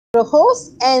your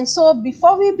host. And so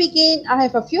before we begin, I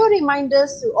have a few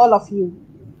reminders to all of you.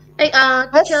 Hey,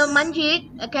 Teacher First,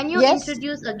 Manjit, can you yes,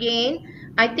 introduce again?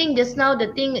 I think just now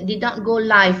the thing did not go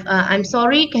live. I'm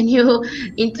sorry. Can you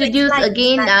introduce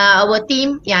again our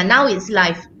team? Yeah, now it's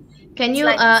live. Can you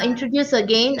introduce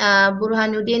again,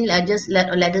 Burhanuddin? Just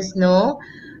let us know.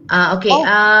 Okay.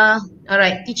 oh, All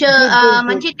right. Teacher good.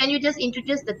 Manjit, can you just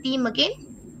introduce the team again?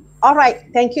 All right,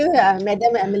 thank you,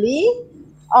 Madam Emily.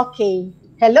 Okay,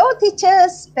 hello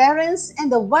teachers, parents,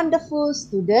 and the wonderful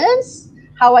students.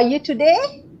 How are you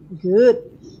today? Good.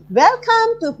 Welcome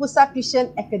to Pusat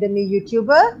Tuisyen Academy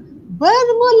YouTuber.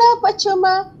 Bermula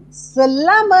percuma,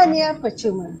 selamanya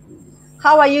percuma.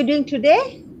 How are you doing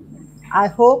today? I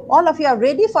hope all of you are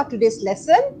ready for today's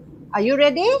lesson. Are you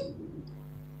ready?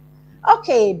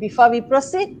 Okay, before we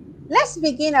proceed, let's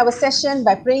begin our session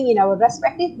by praying in our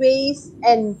respective ways.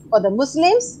 And for the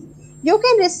Muslims, you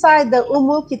can recite the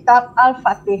Ummul Kitab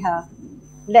Al-Fatihah.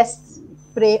 Let's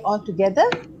pray all together.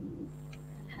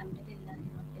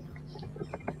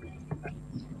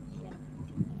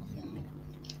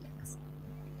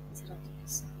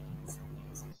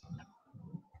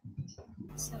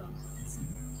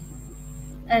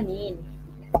 Amin.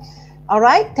 All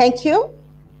right, thank you,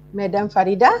 Madam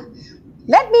Farida.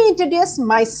 Let me introduce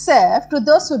myself to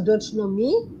those who don't know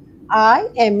me. I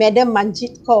am Madam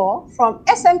Manjit Kaur from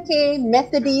SMK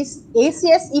Methodist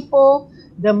ACS Ipoh,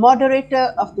 the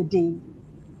moderator of the day.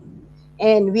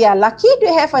 And we are lucky to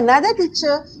have another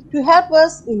teacher to help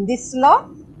us in this slot.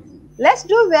 Let's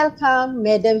do welcome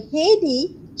Madam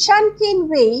Heidi Chankin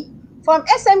Wei from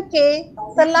SMK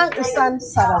Telang Usan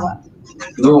Sarawak.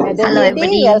 Madam Hello,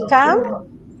 Heidi, everybody. welcome.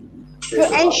 To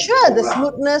ensure the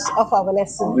smoothness of our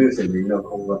lesson,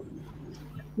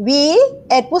 we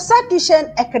at Pusat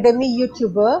Tuisyen Academy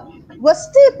YouTuber will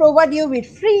still provide you with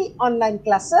free online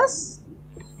classes.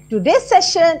 Today's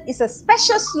session is a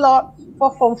special slot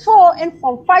for Form 4 and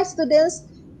Form 5 students,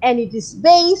 and it is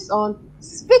based on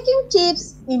speaking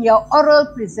tips in your oral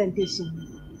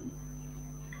presentation.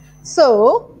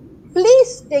 So,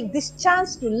 please take this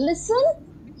chance to listen,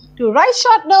 to write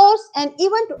short notes, and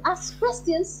even to ask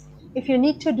questions if you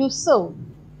need to do so.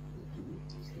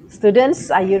 Students,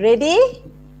 are you ready?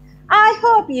 I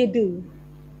hope you do.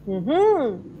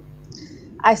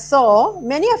 I saw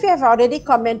many of you have already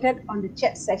commented on the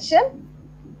chat section.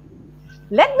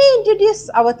 Let me introduce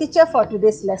our teacher for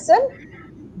today's lesson.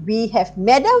 We have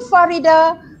Madam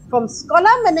Farida from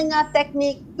Sekolah Menengah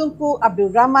Teknik Tunku Abdul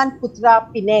Rahman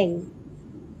Putra Penang.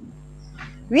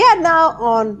 We are now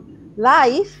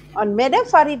live on Madam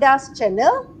Farida's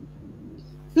channel.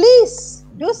 Please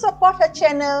do support her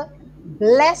channel,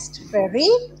 Blessed Fairy,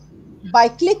 by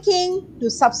clicking the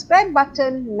subscribe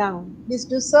button now. Please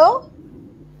do so.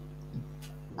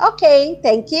 Okay,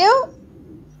 thank you.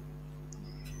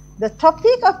 The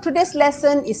topic of today's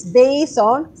lesson is based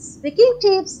on speaking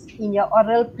tips in your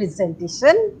oral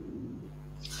presentation.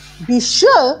 Be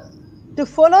sure to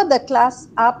follow the class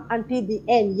up until the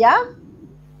end, yeah?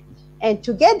 And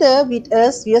together with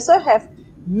us, we also have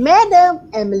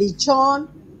Madam Emily John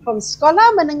from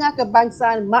Sekolah Menengah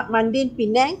Kebangsaan Mat Mandin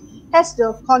Penang as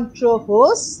the control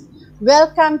host.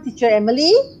 Welcome, Teacher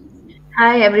Emily.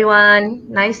 Hi, everyone.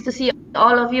 Nice to see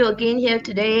all of you again here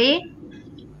today.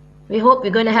 We hope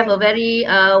we're going to have a very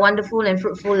wonderful and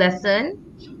fruitful lesson.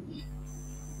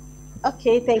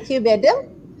 Okay, thank you,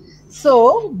 Madam.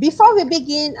 So, before we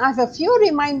begin, I have a few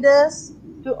reminders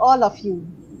to all of you.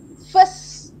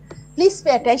 First, please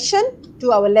pay attention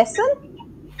to our lesson.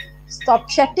 Stop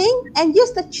chatting and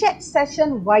use the chat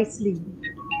session wisely.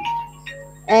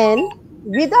 And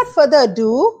without further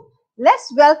ado,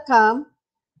 let's welcome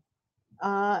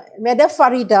Madam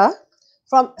Farida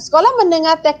from Sekolah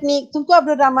Menengah Teknik Tunku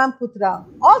Abdul Rahman Putra.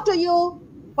 All to you,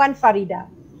 Puan Farida.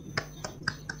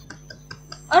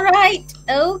 All right.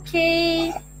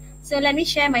 Okay. So let me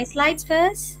share my slides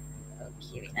first.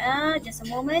 Okay, just a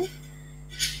moment.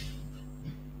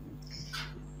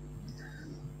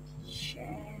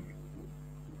 Share.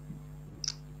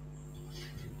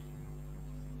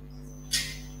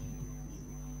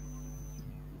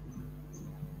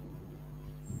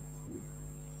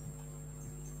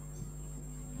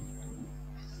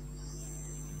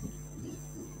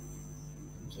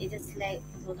 Okay, just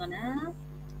hold on.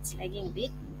 It's lagging a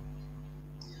bit.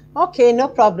 Okay, no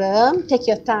problem. Take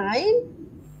your time.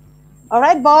 All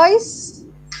right, boys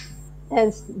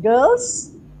and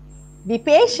girls, be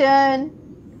patient.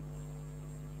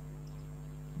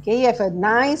 Okay, you have a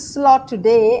nice slot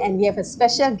today and we have a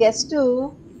special guest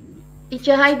too.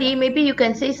 Teacher Heidi, maybe you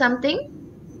can say something?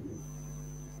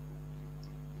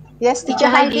 Yes, Teacher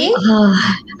Heidi.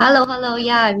 Hello,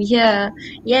 yeah, I'm here.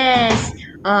 Yes.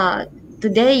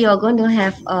 Today you're going to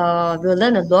have we'll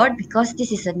learn a lot because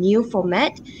this is a new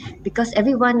format, because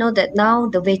everyone know that now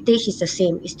the weightage is the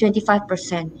same, it's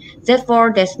 25%.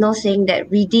 Therefore there's no saying that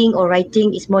reading or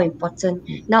writing is more important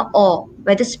now, or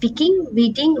whether speaking,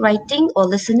 reading, writing or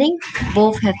listening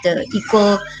both have the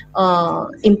equal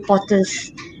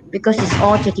importance, because it's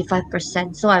all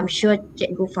 25%. So I'm sure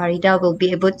Cikgu Farida will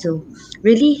be able to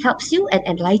really helps you and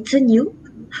enlighten you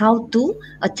how to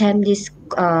attempt this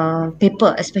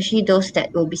paper, especially those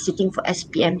that will be sitting for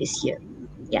SPM this year.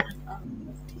 Yeah.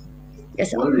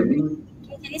 Yes. Okay,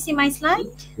 can you see my slide?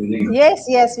 Yes,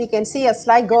 yes, we can see a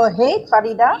slide. Go ahead,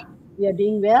 Farida. You're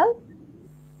doing well.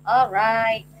 All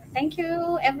right. Thank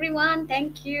you, everyone.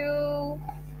 Thank you.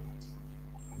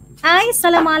 Hi,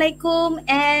 Assalamualaikum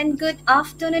and good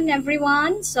afternoon,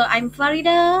 everyone. So I'm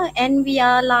Farida and we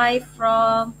are live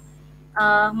from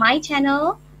my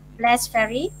channel, Bless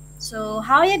Ferry. So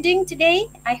how are you doing today?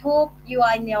 I hope you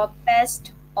are in your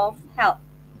best of health.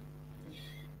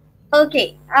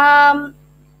 Okay.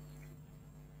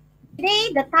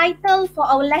 Today, the title for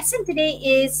our lesson today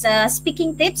is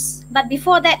speaking tips. But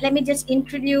before that, let me just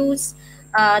introduce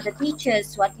the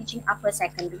teachers who are teaching upper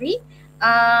secondary.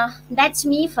 That's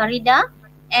me, Farida,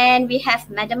 and we have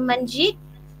Madam Manjit,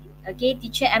 okay,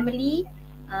 Teacher Emily,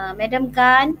 Madam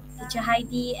Gan, Teacher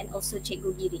Heidi, and also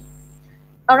Cikgu Giri.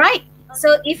 All right,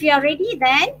 so if you are ready,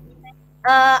 then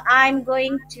I'm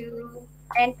going to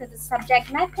enter the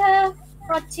subject matter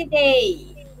for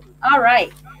today. All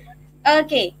right,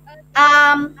 okay.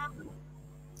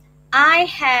 I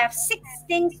have 6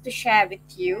 things to share with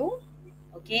you,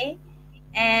 okay,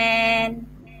 and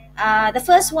the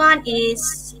first one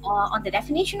is on the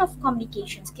definition of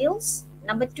communication skills.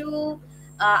 Number 2,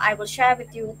 I will share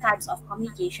with you types of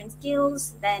communication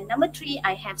skills. Then number 3,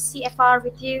 I have CFR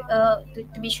with you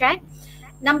to be shared.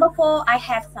 Number 4, I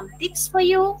have some tips for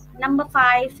you. Number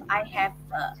 5, I have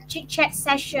a chit-chat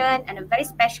session and a very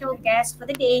special guest for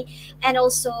the day, and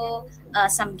also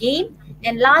some game.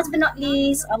 And last but not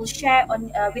least, I will share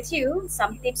with you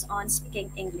some tips on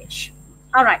speaking English.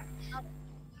 All right.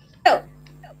 So,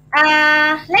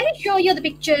 let me show you the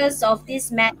pictures of these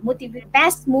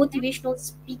best motivational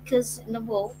speakers in the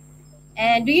world.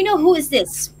 And do you know who is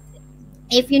this?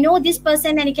 If you know this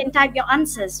person, then you can type your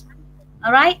answers.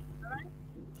 All right.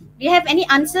 Do you have any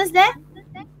answers there?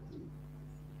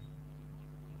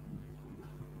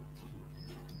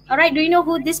 All right. Do you know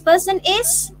who this person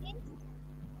is?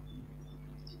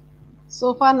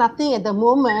 So far, nothing at the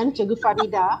moment, Cikgu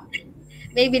Farida.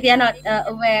 Maybe they are not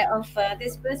aware of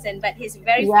this person, but he's a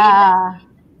very famous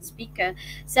speaker.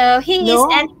 So he is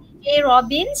Anthony J.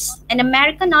 Robbins, an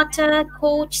American author,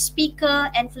 coach,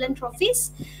 speaker, and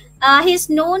philanthropist. He's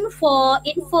known for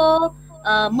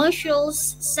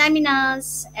infomercials,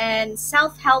 seminars, and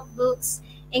self-help books,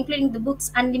 including the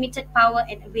books Unlimited Power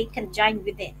and Awaken Giant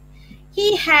Within.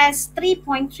 He has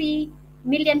 3.3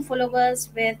 million followers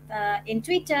with in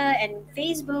Twitter and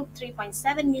Facebook,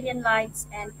 3.7 million likes,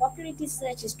 and popularity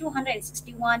search is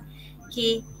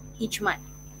 261K each month.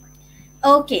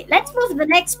 Okay, let's move to the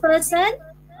next person.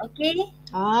 Okay.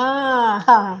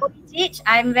 I'm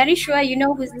very sure you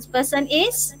know who this person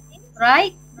is,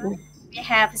 right? We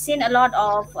have seen a lot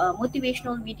of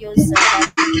motivational videos.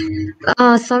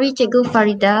 Sorry, Cikgu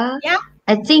Farida. Yeah.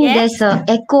 I think there's a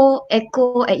echo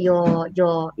at your.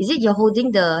 Is it you're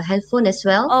holding the handphone as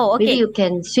well? Oh, okay. Maybe you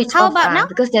can switch How off about now?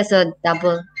 because there's a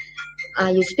double.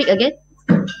 You speak again.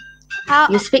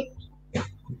 You speak.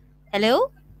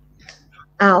 Hello.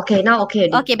 Okay, now okay.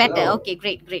 Okay, better. Okay,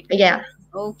 great. Yeah.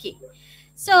 Okay.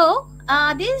 So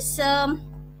this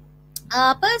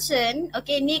person,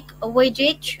 okay, Nick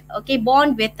Vujicic, okay,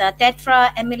 born with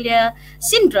tetra amelia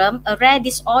syndrome, a rare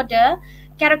disorder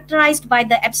characterized by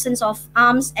the absence of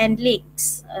arms and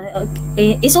legs,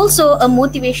 is also a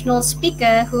motivational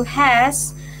speaker who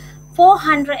has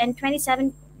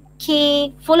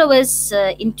 427K followers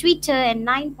in Twitter and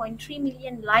 9.3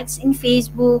 million likes in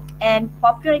Facebook, and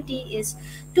popularity is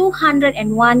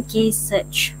 201K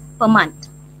search per month.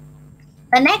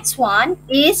 The next one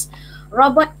is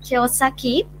Robert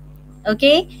Kiyosaki.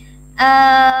 Okay.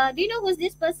 Do you know who's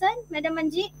this person, Madam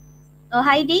Manjit or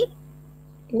Heidi?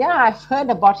 Yeah, I've heard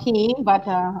about him, but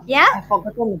I've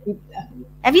forgotten a bit.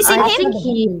 Have you seen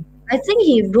him? I think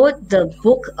he wrote the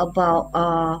book about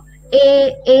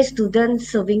A student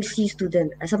serving C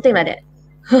student, something like that.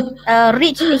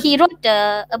 He wrote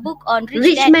a book on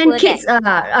rich man kids.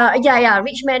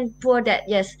 Rich man poor dad.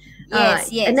 Yes.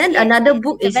 Yes. And then another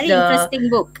book it's is a very interesting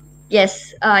book.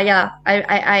 Yes.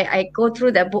 I go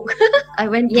through that book. I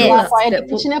went through for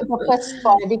educational purpose.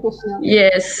 For educational.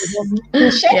 Yes.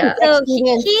 So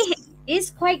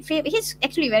He's quite famous. He's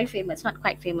actually very famous, not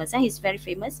quite famous. He's very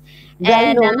famous.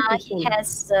 Well-known He person.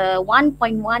 has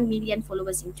 1.1 million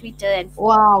followers in Twitter and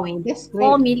Wow, that's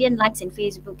 4 great. million likes in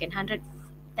Facebook and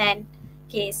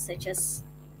 110K searches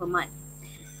per month.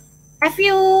 Have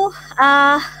you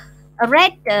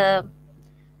read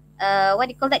what do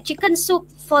you call that? Chicken Soup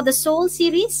for the Soul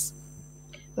series?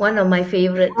 One of my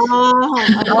favorites.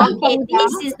 Okay,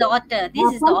 this is the author.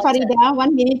 This is the author. Farida,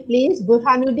 1 minute please.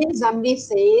 Burhanuddin Zamri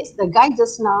says the guy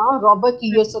just now, Robert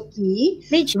Kiyosaki,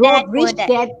 Rich wrote Dad, Poor Rich Dad.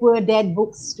 Dad Poor Dad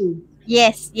books too.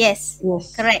 Yes, yes,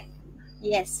 Yes. correct.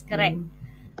 Yes, correct.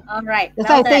 All right. That's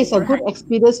well why I say it's a done, good Burhan.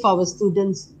 experience for our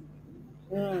students.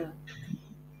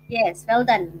 Yes, well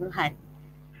done, Burhan.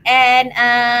 And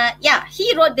yeah,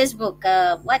 he wrote this book,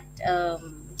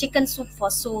 Chicken Soup for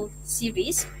Soul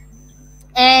series.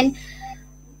 And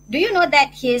do you know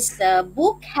that his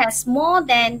book has more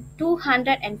than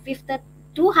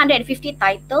 250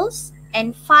 titles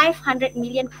and 500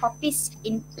 million copies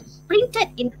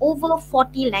printed in over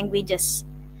 40 languages?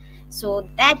 So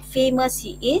that famous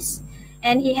he is.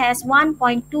 And he has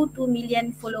 1.22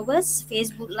 million followers,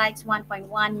 Facebook likes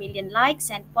 1.1 million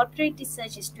likes, and popularity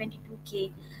search is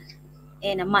 22K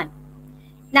in a month.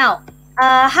 Now,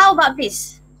 how about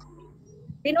this?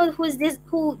 Do you know who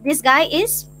this guy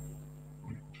is?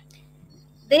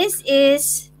 This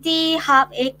is T.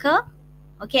 Harv Eker,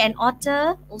 okay, an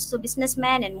author, also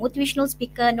businessman and motivational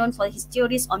speaker known for his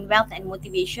theories on wealth and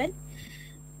motivation.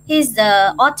 He's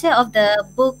the author of the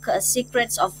book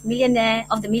Secrets of the Millionaire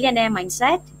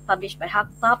Mindset, published by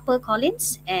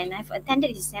HarperCollins, and I've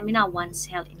attended his seminar once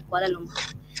held in Kuala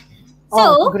Lumpur.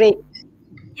 So, great.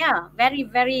 Yeah, very,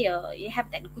 very, you have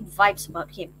that good vibes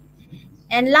about him.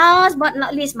 And last but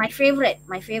not least, my favorite,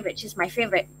 she's my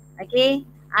favorite, okay?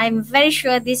 I'm very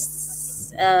sure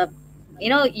this,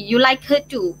 you like her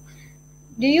too.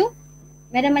 Do you,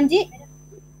 Madam Manjit?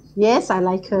 Yes, I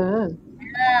like her.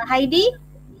 Heidi?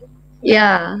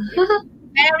 Yeah.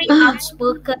 Very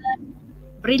outspoken,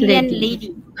 brilliant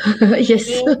lady. Yes.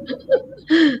 Okay?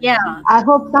 Yeah. I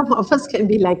hope some of us can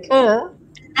be like her.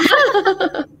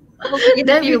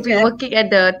 Then you'll be working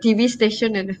at the TV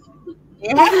station and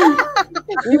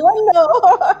We won't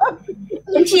know.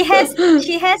 And she has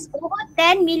over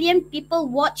 10 million people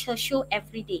watch her show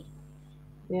every day.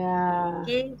 Yeah.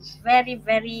 Okay, very,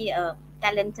 very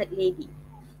talented lady.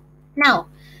 Now,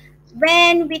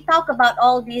 when we talk about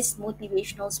all these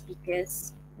motivational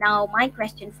speakers, now my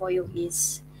question for you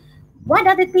is, what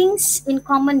are the things in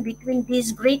common between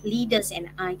these great leaders and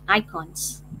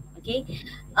icons? Okay,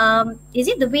 is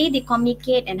it the way they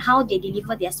communicate and how they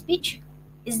deliver their speech?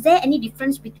 Is there any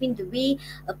difference between the way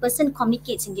a person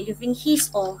communicates in delivering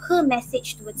his or her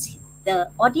message towards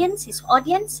the audience, his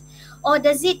audience, or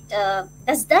does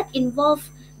that involve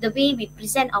the way we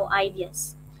present our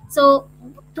ideas? So,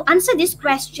 to answer this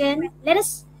question, let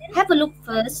us have a look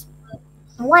first.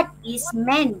 What is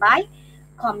meant by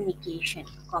communication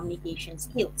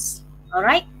skills? All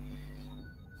right.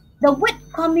 The word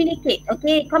communicate,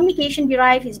 okay, communication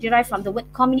is derived from the word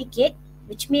communicate,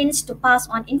 which means to pass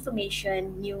on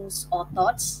information, news, or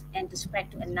thoughts, and to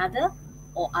spread to another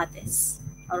or others.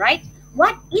 All right.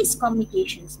 What is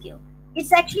communication skill?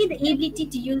 It's actually the ability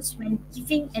to use when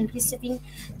giving and receiving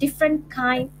different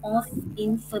kind of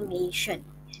information.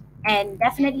 And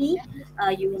definitely,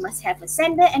 you must have a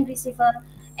sender and receiver,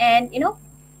 and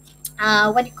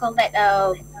what do you call that?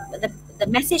 The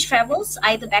message travels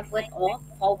either backward or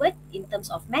forward in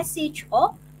terms of message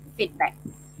or feedback.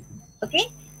 Okay.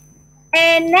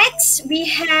 And next we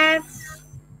have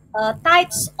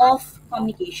types of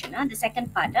communication. The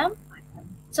second part.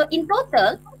 So in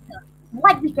total,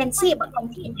 what we can say about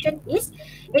communication is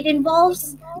it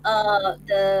involves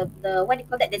the what do you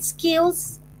call that? The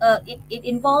skills. It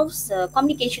involves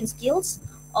communication skills,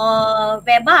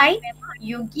 whereby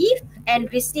you give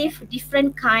and receive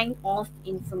different kind of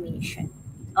information.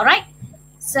 All right.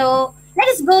 So let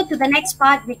us go to the next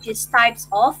part, which is types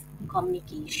of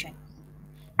communication.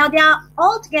 Now, there are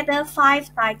altogether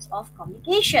 5 types of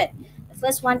communication. The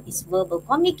first one is verbal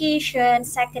communication,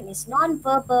 second is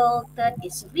non-verbal, third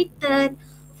is written,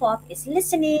 fourth is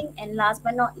listening, and last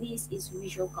but not least is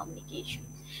visual communication.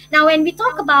 Now, when we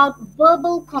talk about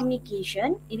verbal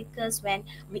communication, it occurs when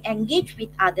we engage with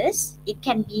others. It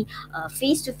can be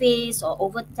face-to-face or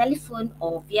over telephone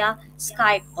or via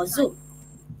Skype or Zoom.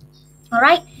 All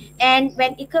right, and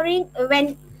when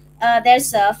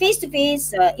there's a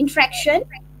face-to-face interaction,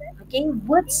 okay,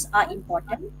 words are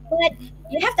important, but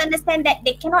you have to understand that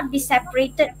they cannot be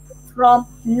separated from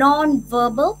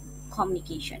non-verbal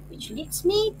communication, which leads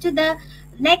me to the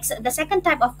second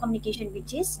type of communication,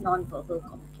 which is non-verbal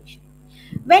communication.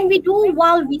 When we do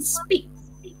while we speak,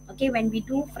 okay, when we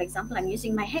do, for example, I'm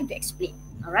using my hand to explain,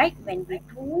 all right? When we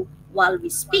do while we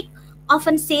speak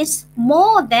often says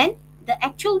more than the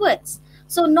actual words.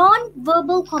 So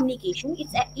non-verbal communication,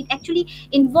 it actually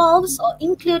involves or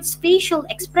includes facial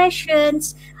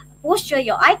expressions, posture,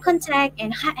 your eye contact,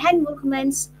 and hand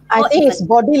movements. I think it's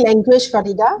body language,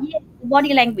 Farida. Yeah,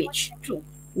 body language, true.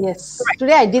 Yes. Correct.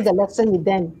 Today I did the lesson with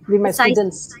them, with my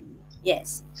students.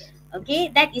 Yes. Okay,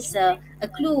 that is a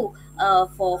clue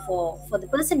for the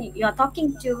person you are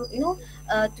talking to,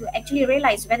 to actually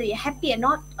realize whether you're happy or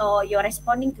not, or you're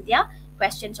responding to their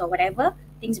questions or whatever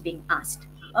things being asked.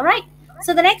 All right.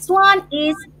 So the next one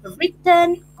is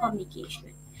written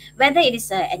communication. Whether it is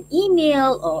an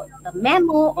email or a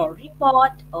memo or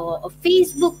report or a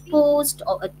Facebook post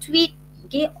or a tweet,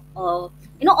 okay, or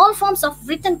all forms of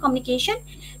written communication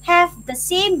have the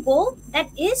same goal, that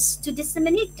is to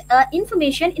disseminate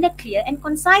information in a clear and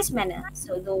concise manner.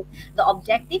 So though the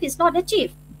objective is not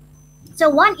achieved. So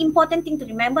one important thing to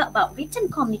remember about written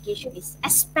communication is,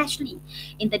 especially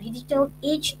in the digital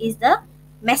age, is the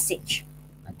message.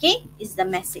 Okay, is the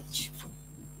message.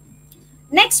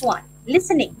 Next one,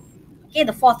 listening. Okay,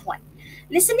 the fourth one.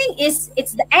 Listening it's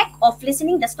the act of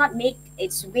listening does not make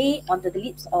its way onto the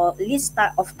lips or list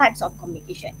of types of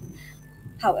communication.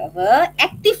 However,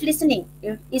 active listening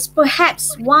is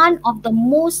perhaps one of the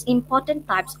most important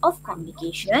types of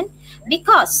communication,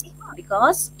 because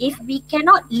if we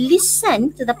cannot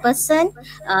listen to the person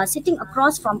sitting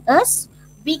across from us,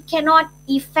 we cannot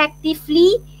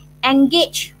effectively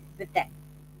engage with them.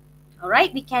 All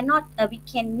right, we can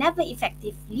never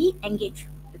effectively engage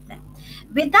with them.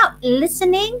 Without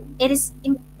listening, it is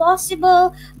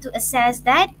impossible to assess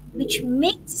that, which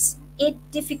makes it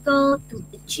difficult to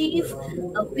achieve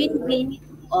a win-win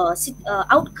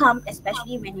outcome,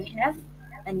 especially when you have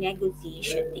a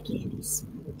negotiation taking place.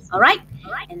 All right,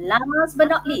 and last but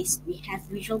not least, we have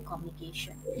visual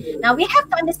communication. Now we have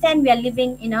to understand we are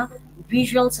living in a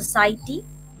visual society.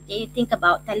 Okay, think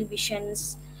about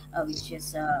televisions, which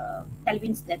is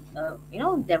televisions that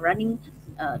they're running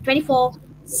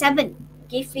 24/7.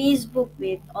 Okay, Facebook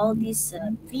with all these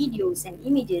videos and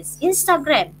images.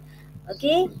 Instagram,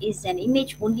 okay, is an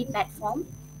image only platform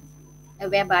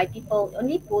whereby people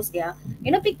only post their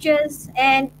pictures,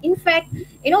 and in fact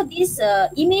these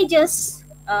images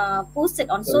posted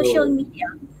on social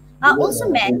media are also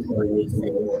meant to convey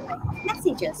certain type of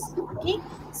messages. Okay,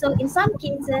 so in some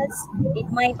cases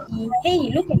it might be,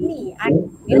 hey, look at me,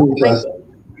 I'm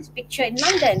this picture in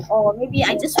London, or maybe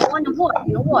I just won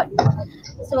an award.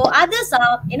 So others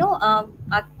are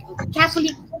are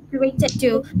carefully curated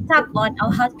to tap on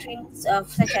our heartstrings,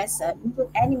 such as injured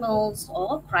animals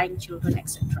or crying children,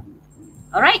 etc.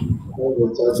 All right.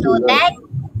 So that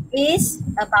is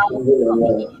about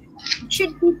communication. It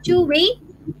should be two-way.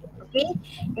 Okay.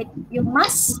 It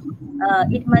must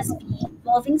be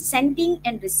involving sending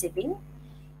and receiving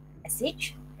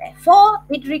message. Therefore,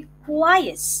 it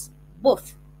requires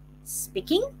both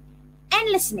speaking and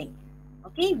listening.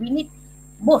 Okay, we need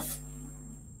both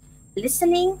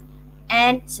listening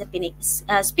and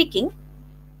speaking,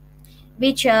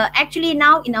 which actually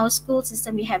now in our school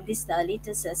system we have this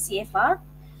latest CFR.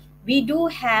 We do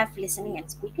have listening and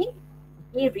speaking,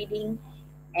 okay, reading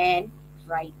and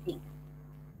writing.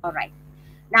 All right.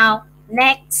 Now,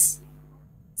 next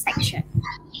section.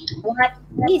 What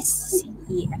is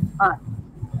CEFR?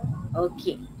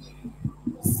 Okay.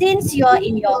 Since you're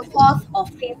in your fourth or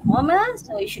fifth former,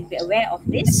 so you should be aware of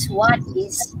this. What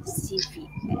is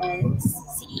CEFR?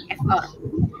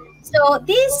 So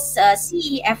this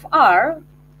CEFR,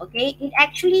 okay, it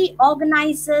actually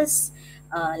organizes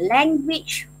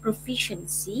language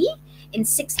proficiency in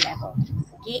 6 levels.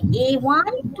 Okay,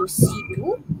 A1 to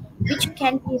C2, which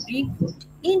can be regrouped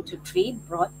into 3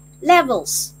 broad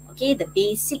levels. Okay, the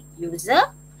basic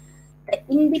user, the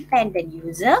independent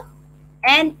user,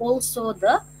 and also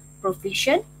the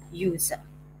proficient user.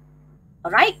 All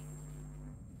right.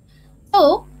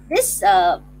 So this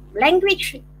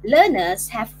language learners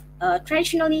have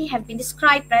traditionally have been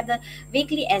described rather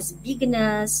vaguely as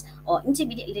beginners or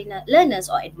intermediate learners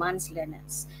or advanced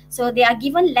learners. So they are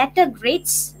given letter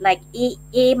grades like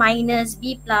A minus,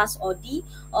 B plus, or D,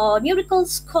 or numerical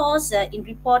scores in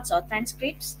reports or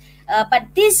transcripts.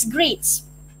 But these grades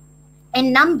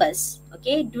and numbers,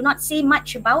 okay, do not say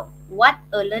much about what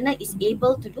a learner is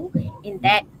able to do in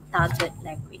that target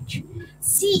language.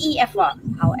 CEFR,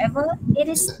 however, it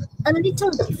is a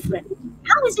little different.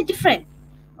 How is it different?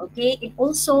 Okay, it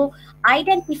also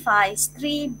identifies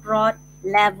 3 broad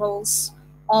levels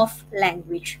of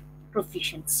language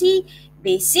proficiency: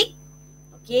 basic,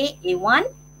 okay, A1,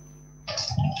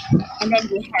 And then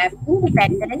we have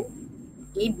independent,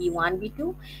 okay, B1,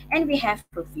 B2, and we have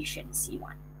proficient,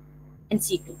 C1 and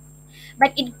C2.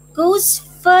 But it goes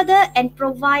further and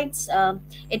provides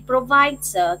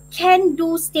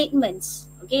can-do statements,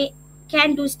 okay,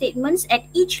 can-do statements at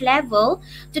each level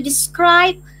to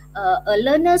describe a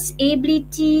learner's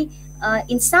ability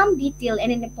in some detail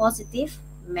and in a positive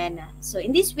manner. So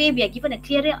in this way, we are given a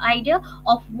clearer idea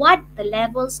of what the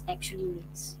levels actually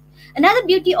means. Another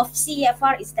beauty of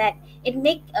CEFR is that it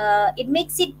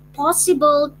makes it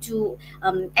possible to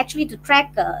actually to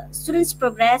track students'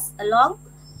 progress along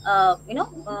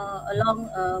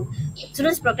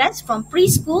students' progress from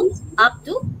preschool up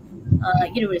to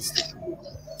university.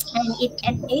 And it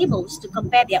enables to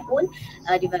compare their own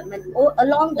development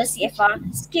along the CFR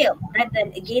scale rather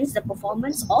than against the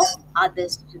performance of other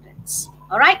students.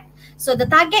 All right. So the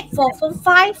target for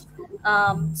 5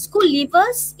 school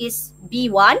leavers is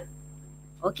B1.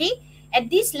 Okay. At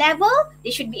this level,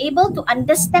 they should be able to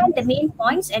understand the main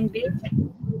points and briefly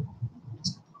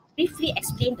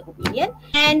explain the opinion.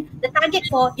 And the target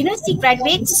for university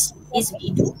graduates is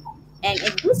B2. And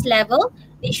at this level,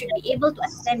 they should be able to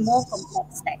understand more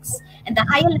complex texts. And the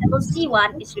higher level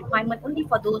C1 is requirement only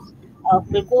for those who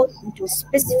will go into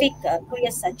specific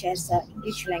careers such as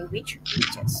English language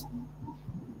teachers.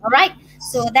 All right,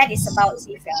 so that is about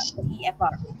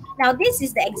CEFR. Now, this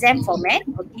is the exam format.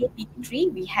 Okay, P3,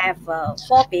 we have 4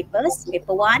 papers.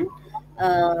 Paper 1,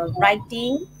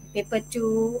 writing. Paper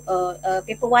 2,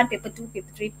 paper 1, paper 2,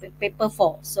 paper 3, paper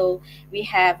 4. So we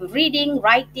have reading,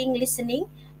 writing, listening,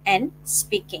 and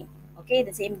speaking. Okay,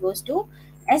 the same goes to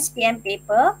SPM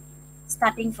paper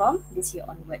starting from this year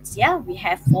onwards. Yeah, we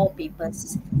have 4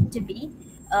 papers to be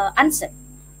answered.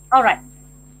 All right,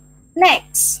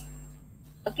 next.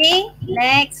 Okay,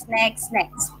 next.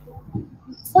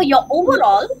 So your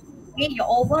overall, okay, your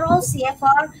overall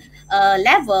CFR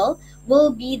level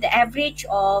will be the average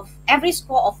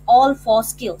score of all 4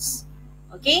 skills.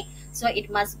 Okay, so it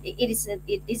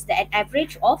is the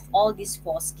average of all these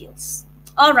 4 skills.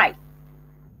 All right,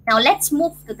 now let's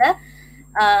move to the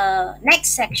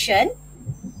next section,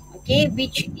 okay,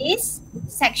 which is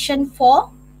section 4.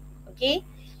 Okay,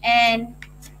 and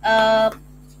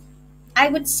I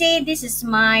would say this is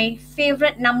my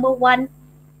favorite #1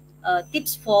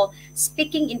 tips for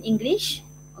speaking in English.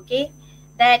 Okay,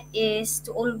 that is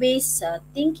to always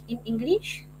think in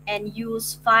English and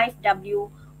use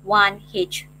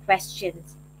 5W1H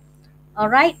questions.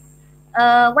 All right.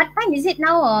 What time is it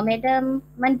now, Madam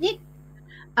Manjit?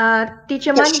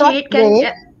 Teacher Take a short Manjit,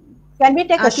 break. Can we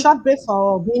take a short break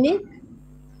for beginning?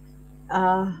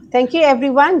 Thank you,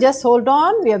 everyone. Just hold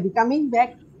on. We will be coming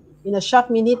back in a short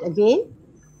minute again.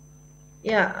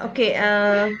 Yeah, okay.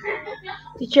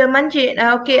 Teacher Manjit,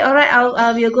 okay, alright,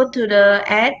 we'll go to the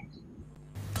ad.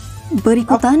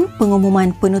 Berikutan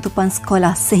pengumuman penutupan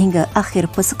sekolah sehingga akhir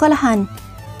persekolahan.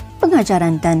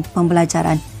 Pengajaran dan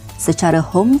pembelajaran secara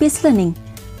home-based learning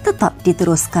tetap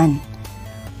diteruskan.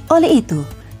 Oleh itu,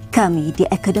 kami di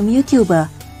Akademi YouTuber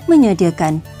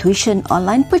menyediakan tuition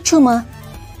online percuma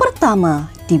pertama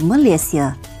di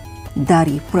Malaysia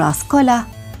dari prasekolah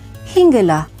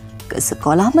hinggalah ke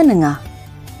sekolah menengah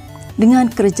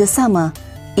dengan kerjasama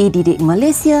E-Didik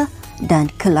Malaysia dan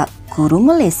Kelab Guru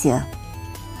Malaysia.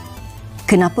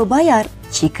 Kenapa bayar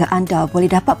jika anda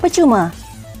boleh dapat percuma?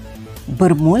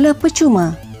 Bermula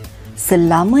percuma,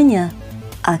 selamanya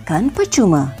akan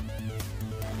percuma.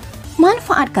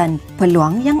 Manfaatkan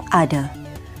peluang yang ada.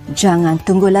 Jangan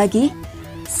tunggu lagi,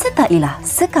 sertailah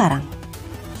sekarang.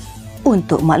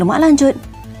 Untuk maklumat lanjut,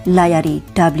 layari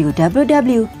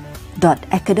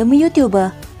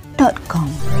www.academyyoutuber.com.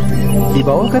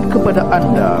 Dibawakan kepada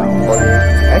anda oleh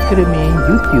Akademi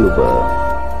YouTuber.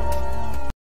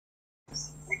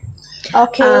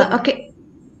 Okay.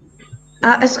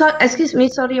 Excuse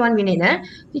me, sorry, 1 minute.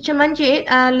 Teacher Manjit,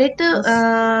 later,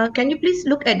 can you please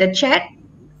look at the chat?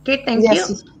 Okay, thank you.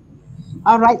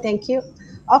 All right, thank you.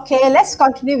 Okay, let's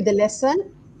continue with the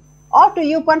lesson. All to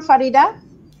you, Puan Farida.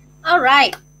 All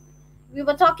right. We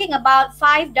were talking about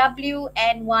 5W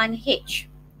and 1H.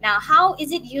 Now, how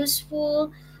is it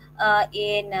useful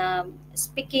in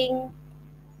speaking?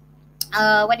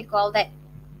 What do you call that?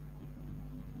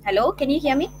 Hello, can you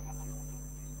hear me?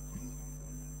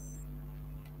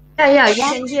 Yeah, you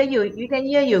can hear you. You can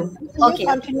hear you. Okay,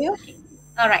 continue. Okay.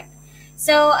 All right.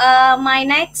 So my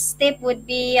next step would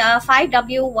be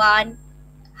 5W1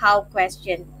 how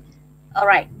question. All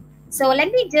right. So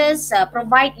let me just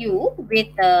provide you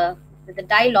with the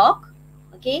dialogue.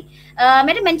 Okay.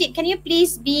 Madam Manjit, can you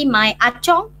please be my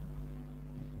Achong?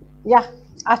 Yeah,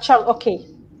 Achong. Okay.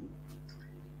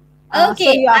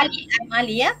 Okay, So Ali. I'm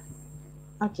Ali, yeah?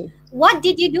 Okay. what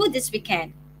did you do this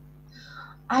weekend?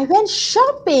 I went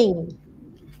shopping.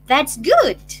 That's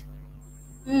good.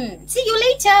 See you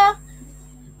later.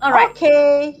 All right.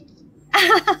 Okay.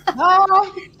 Bye.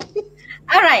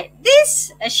 All right.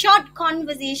 This short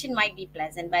conversation might be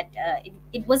pleasant, but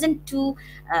it wasn't too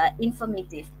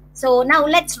informative. So now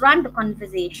let's run the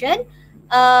conversation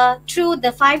through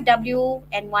the 5W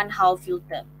and 1 how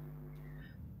filter.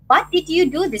 What did you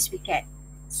do this weekend?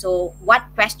 So what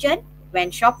question?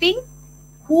 Went shopping.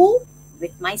 Who?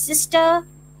 With my sister.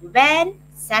 When?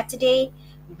 Saturday.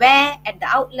 Where? At the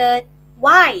outlet.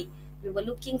 Why? We were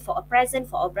looking for a present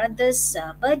for our brother's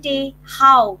birthday.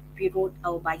 How? We rode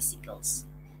our bicycles.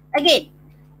 Again,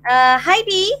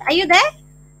 Heidi, are you there?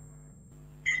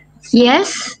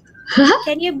 Yes.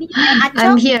 Can you be my Achong?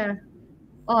 I'm here.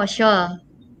 Oh, sure.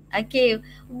 Okay.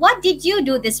 What did you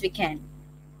do this weekend?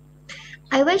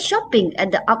 I went shopping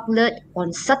at the outlet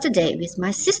on Saturday with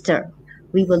my sister.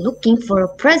 We were looking for a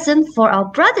present for our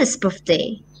brother's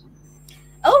birthday.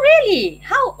 Oh, really?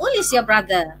 How old is your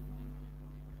brother?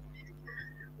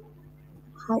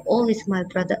 How old is my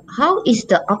brother? How is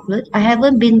the outlet? I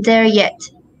haven't been there yet.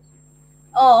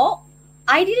 Oh,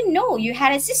 I didn't know you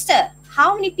had a sister.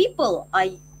 How many people are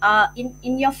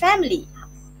in your family?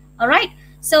 All right.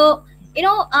 So,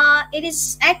 it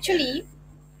is actually,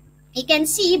 you can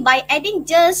see by adding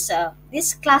just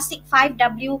this classic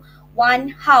 5W 1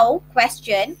 how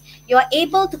question, you are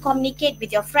able to communicate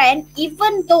with your friend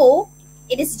even though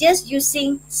it is just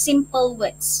using simple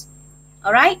words.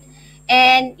 All right.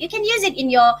 And you can use it in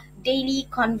your daily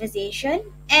conversation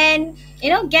and,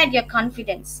 get your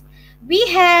confidence. We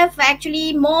have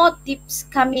actually more tips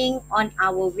coming on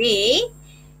our way.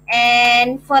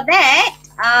 And for that,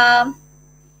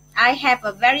 I have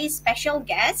a very special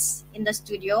guest in the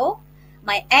studio,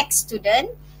 my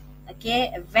ex-student,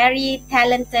 okay, a very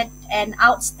talented and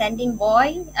outstanding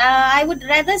boy. I would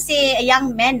rather say a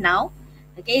young man now.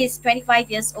 Okay, he's 25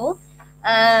 years old.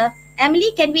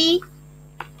 Emily, can we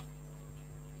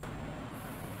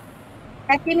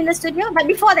have him in the studio? But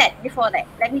before that,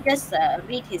 let me just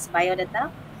read his biodata.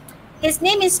 His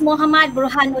name is Muhammad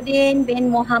Burhanuddin bin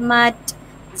Muhammad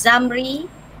Zamri,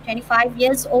 25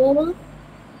 years old.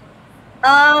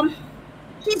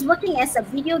 He's working as a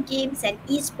video games and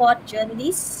e-sport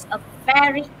journalist, a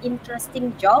very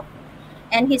interesting job.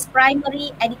 And his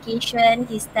primary education,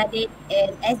 he studied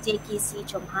in SJKC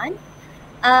Chonghan.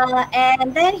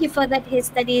 And then he furthered his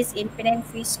studies in Penang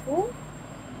Free School,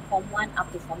 Form 1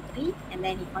 up to Form 3. And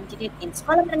then he continued in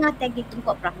Sekolah Menengah Teknik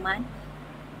Tunku Rahman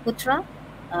Putra,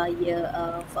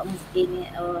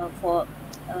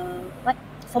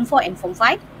 Form 4 and Form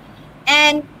 5.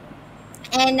 And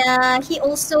he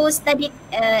also studied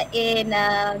in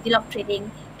Dilok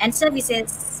Trading and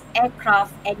Services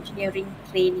Aircraft Engineering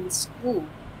Training School.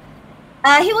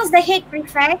 He was the head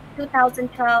prefect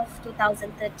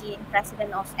 2012-2013,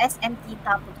 president of SMT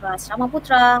Taputra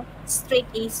Sramaputra, straight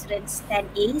A students 10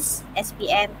 A's,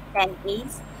 SPM 10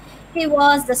 A's. He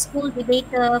was the school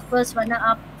debater, first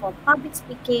runner-up for public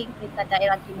speaking with the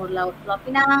Daerah Timur Laut Pulau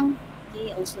Pinang,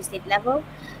 okay, also state level,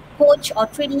 coach or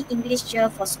training English chair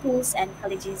for schools and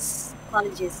colleges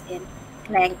in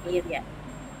Klang area.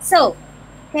 So,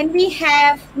 can we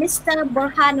have Mr.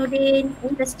 Burhanuddin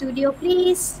in the studio,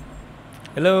 please?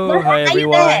 Hello, Burhan, hi are you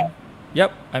everyone. there?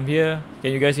 Yep, I'm here.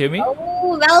 Can you guys hear me?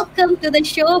 Oh, welcome to the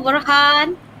show,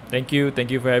 Burhan. Thank you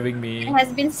for having me. It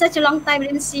has been such a long time I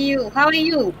didn't see you. How are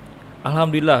you?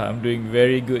 Alhamdulillah, I'm doing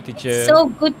very good, teacher. So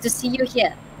good to see you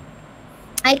here.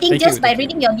 I think Thank just you, by teacher.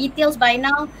 reading your details by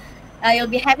now,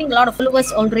 you'll be having a lot of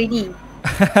followers already.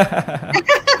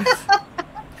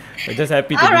 I'm just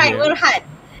happy to All be right, here. Burhan.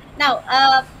 Now,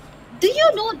 do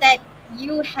you know that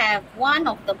you have one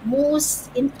of the most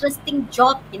interesting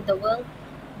job in the world,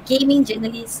 gaming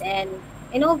journalist? And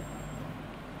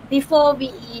before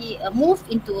we move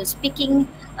into speaking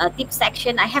tip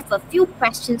section, I have a few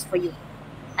questions for you.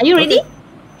 Are you ready?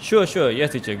 Sure.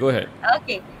 Yes, teacher. Go ahead.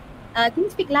 Okay. Can you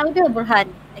speak louder, Burhan?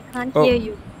 I can't hear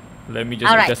you. Let me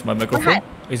just All right. adjust my microphone. Burhan.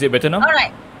 Is it better now? All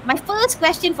right. My first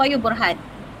question for you, Burhan.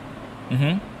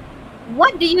 Mm-hmm.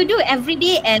 What do you do every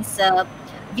day as a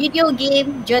video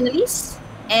game journalist?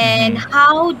 And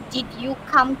how did you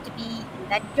come to be in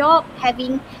that job,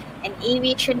 having an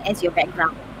aviation as your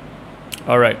background?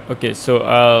 All right. Okay.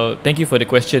 So, thank you for the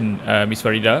question, Miss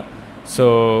Farida.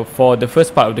 So, for the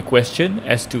first part of the question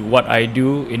as to what I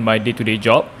do in my day-to-day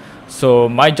job. So,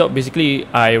 my job basically,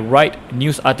 I write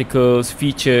news articles,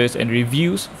 features, and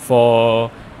reviews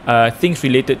for things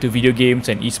related to video games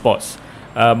and esports.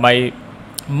 My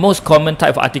most common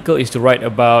type of article is to write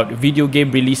about video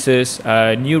game releases,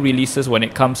 new releases when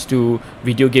it comes to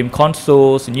video game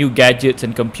consoles, new gadgets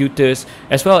and computers,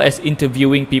 as well as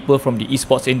interviewing people from the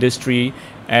esports industry.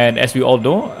 And as we all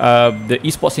know, the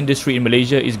esports industry in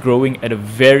Malaysia is growing at a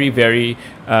very, very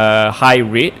high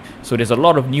rate. So there's a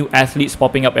lot of new athletes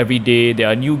popping up every day. There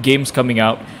are new games coming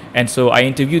out. And so I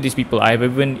interview these people. I've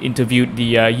even interviewed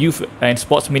the Youth and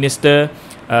Sports Minister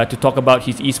to talk about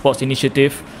his esports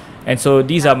initiative. And so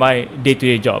these are my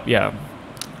day-to-day job. Yeah.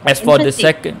 As for the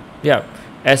second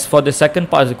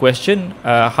part of the question,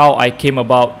 how I came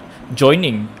about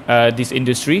joining this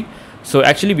industry. So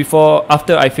actually,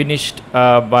 after I finished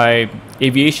my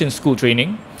aviation school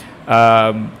training,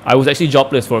 I was actually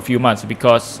jobless for a few months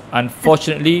because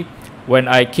unfortunately, when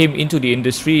I came into the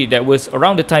industry, that was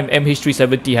around the time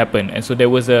MH370 happened, and so there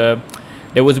was a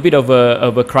bit of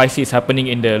a crisis happening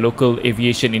in the local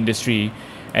aviation industry.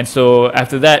 And so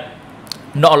after that,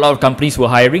 not a lot of companies were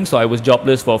hiring, so I was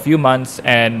jobless for a few months.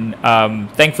 And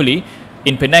thankfully,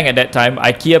 in Penang at that time,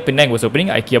 IKEA Penang was opening,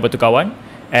 IKEA Batu Kawan,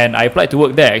 and I applied to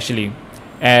work there actually.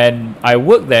 And I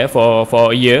worked there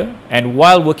for a year. And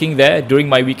while working there, during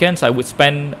my weekends, I would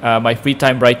spend my free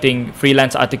time writing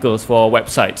freelance articles for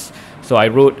websites. So I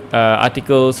wrote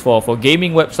articles for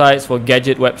gaming websites, for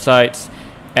gadget websites,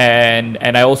 and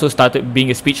I also started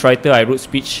being a speechwriter. I wrote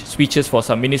speeches for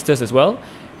some ministers as well.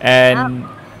 And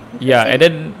and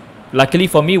then luckily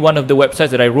for me, one of the websites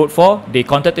that I wrote for, they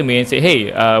contacted me and said,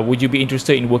 hey, would you be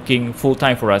interested in working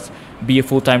full-time for us, be a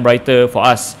full-time writer for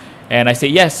us? And I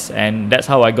said yes, and that's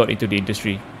how I got into the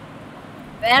industry.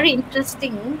 Very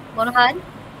interesting, Borhan.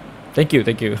 Thank you.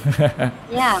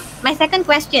 Yeah, my second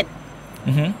question.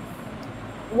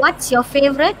 What's your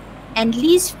favorite and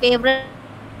least favorite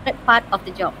part of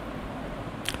the job?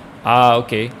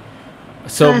 Okay.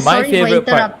 So my sorry favorite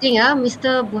for interrupting,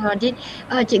 Mr. Burhanuddin.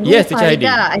 Cikgu Yes, Teacher Heidi.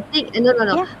 Farida, I think no.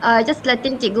 Yeah. Just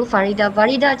letting Cikgu Farida.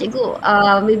 Farida, Cikgu,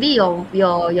 maybe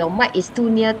your mic is too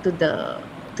near to the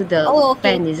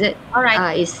fan, is it? All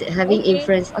right. It's having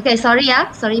influence. Okay, sorry,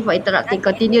 sorry for interrupting.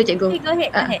 Continue, Cikgu. Okay, go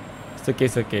ahead.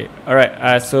 It's okay. All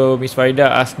right. So Miss Farida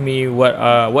asked me what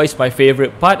is my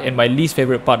favorite part and my least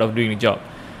favorite part of doing the job.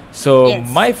 So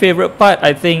my favorite part,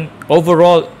 I think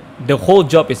overall, the whole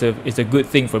job is a good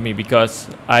thing for me because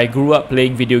I grew up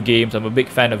playing video games. I'm a big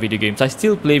fan of video games. I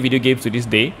still play video games to this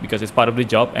day because it's part of the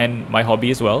job and my hobby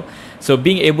as well. So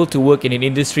being able to work in an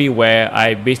industry where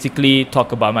I basically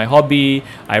talk about my hobby,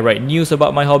 I write news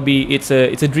about my hobby, it's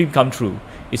a dream come true.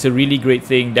 It's a really great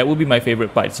thing. That would be my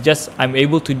favorite part. It's just I'm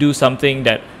able to do something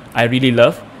that I really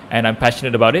love and I'm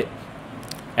passionate about it.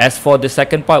 As for the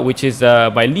second part, which is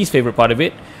my least favorite part of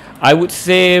it, I would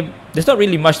say there's not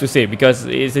really much to say because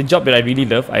it's a job that I really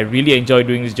love. I really enjoy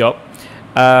doing this job.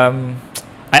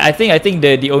 I think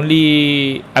the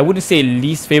only, I wouldn't say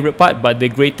least favorite part, but the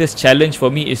greatest challenge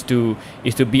for me is to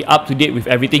be up to date with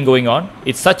everything going on.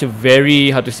 It's such a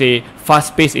very,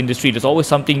 fast-paced industry. There's always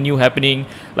something new happening.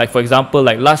 Like for example,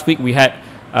 like last week we had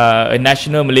a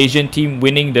national Malaysian team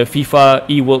winning the FIFA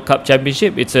E-World Cup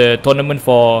Championship. It's a tournament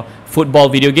for football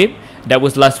video game. That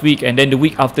was last week, and then the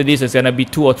week after this there's gonna be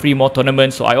 2 or 3 more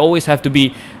tournaments. So I always have to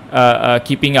be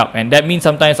keeping up, and that means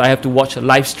sometimes I have to watch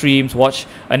live streams, watch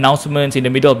announcements in the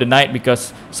middle of the night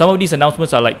because some of these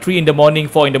announcements are like 3 in the morning,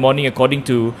 4 in the morning according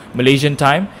to Malaysian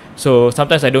time. So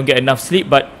sometimes I don't get enough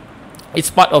sleep, but it's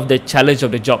part of the challenge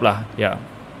of the job lah. Yeah.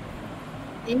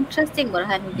 Interesting,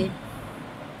 Burhanuddin.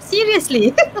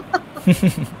 Seriously.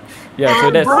 Yeah. So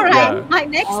that's all right. Yeah. My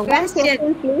next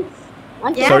question, please.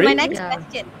 Sorry? my next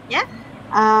question. Yeah.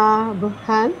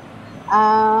 Burhan,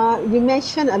 you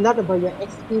mentioned a lot about your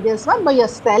experience. What about your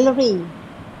salary?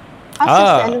 How's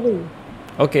your salary?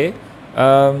 Okay.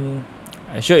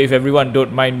 Sure, if everyone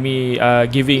don't mind me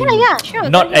giving Sure.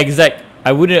 not exact.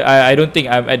 I don't think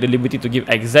I'm at the liberty to give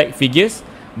exact figures,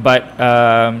 but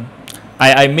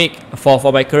I make for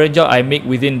my current job, I make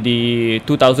within the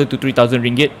 2,000 to 3,000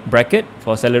 ringgit bracket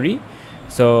for salary.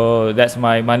 So that's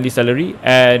my monthly salary.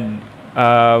 And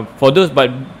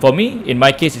but for me, in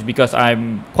my case, it's because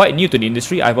I'm quite new to the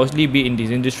industry. I've actually been in this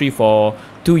industry for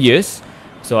 2 years,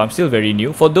 so I'm still very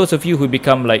new. For those of you who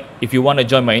become if you want to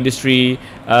join my industry,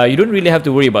 you don't really have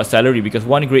to worry about salary because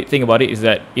one great thing about it is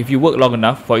that if you work long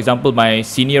enough, for example, my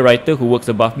senior writer who works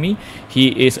above me,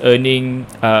 he is earning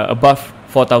above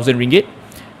 4,000 ringgit.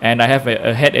 And I have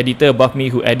a head editor above me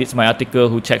who edits my article,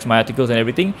 who checks my articles and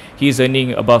everything. He's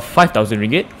earning above 5,000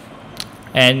 ringgit.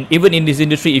 And even in this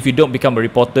industry, if you don't become a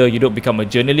reporter, you don't become a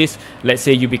journalist, let's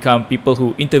say you become people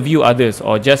who interview others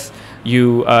or just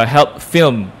you help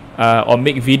film or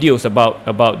make videos about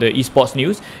the esports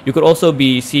news, you could also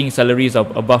be seeing salaries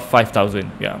of above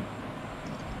 5,000. Yeah.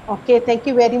 Okay, thank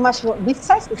you very much.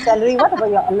 Besides the salary, what about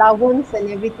your allowance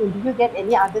and everything? Do you get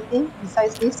any other thing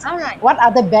besides this? All right. What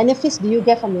other benefits do you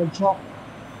get from your job?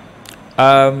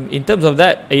 In terms of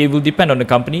that, it will depend on the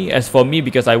company. As for me,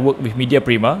 because I work with Media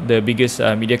Prima, the biggest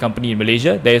media company in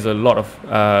Malaysia, there is a lot of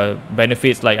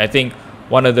benefits. Like, I think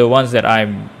one of the ones that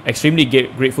I'm extremely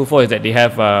grateful for is that we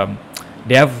have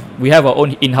our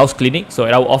own in-house clinic. So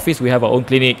at our office, we have our own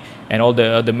clinic, and all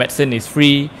the medicine is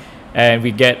free. And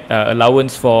we get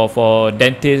allowance for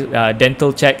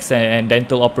dental checks and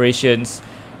dental operations.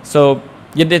 So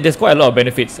yeah, there's quite a lot of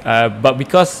benefits. But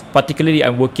because particularly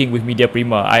I'm working with Media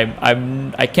Prima,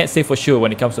 I can't say for sure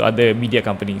when it comes to other media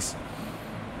companies.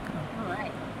 All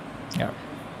right. Yeah.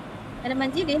 Madam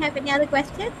Manji, do you have any other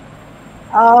questions?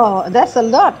 Oh, that's a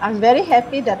lot. I'm very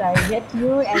happy that I met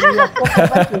you and you are so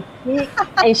open to speak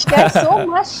and share so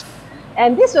much.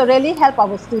 And this will really help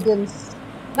our students.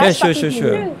 Yeah,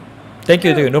 sure. Thank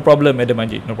you. No problem, Madam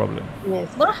Manji. No problem. Yes.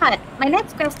 Burhan, my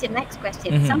next question.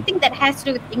 Something that has to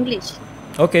do with English.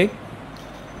 Okay.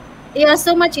 You are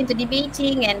so much into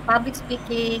debating and public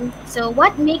speaking. So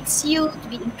what makes you to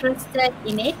be interested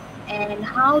in it, and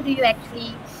how do you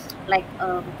actually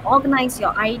organize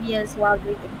your ideas while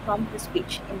doing impromptu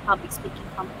speech in public speaking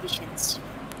competitions?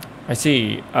 I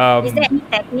see. Is there any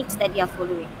techniques that you are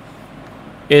following?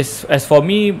 As for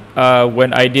me,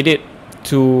 when I did it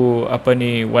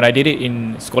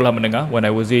in sekolah menengah, when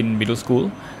I was in middle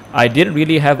school, I didn't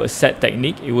really have a set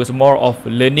technique. It was more of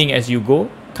learning as you go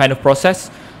kind of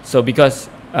process. So because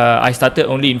I started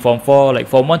only in Form 4, like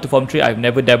Form 1 to Form 3, I've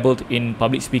never dabbled in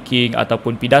public speaking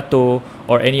ataupun pidato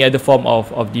or any other form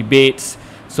of debates.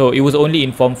 So it was only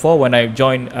in Form 4 when I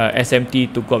joined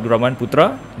SMT Tunku Abdul Rahman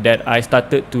Putra that I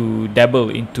started to dabble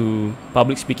into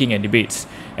public speaking and debates.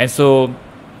 And so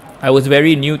I was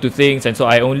very new to things, and so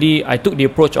I took the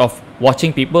approach of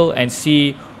watching people and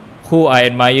see who I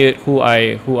admired, who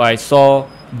I saw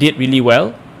did really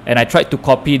well, and I tried to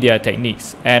copy their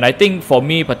techniques. And I think for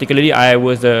me particularly, I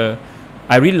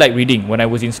really like reading when I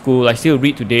was in school. I still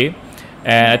read today,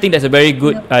 and I think that's a very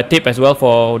good tip as well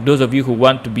for those of you who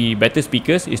want to be better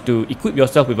speakers, is to equip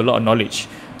yourself with a lot of knowledge.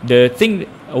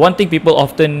 One thing people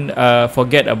often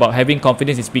forget about having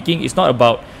confidence in speaking is not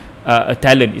about a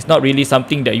talent. It's not really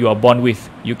something that you are born with.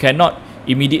 You cannot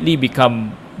immediately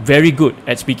become very good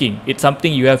at speaking. It's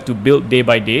something you have to build day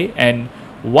by day, and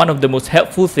one of the most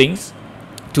helpful things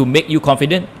to make you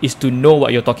confident is to know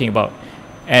what you're talking about.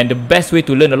 And the best way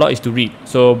to learn a lot is to read.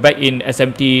 So back in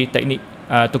SMT Teknik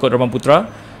Tunku Abdul Rahman Putra,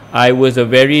 I was a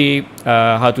very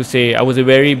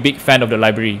big fan of the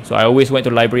library. So I always went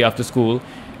to the library after school,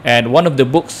 and one of the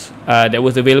books that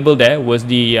was available there was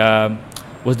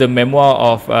the memoir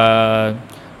of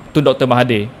Tun Dr.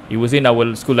 Mahathir. It was in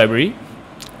our school library,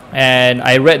 and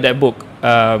I read that book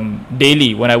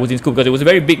daily when I was in school, because it was a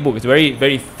very big book. It's a very,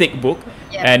 very thick book,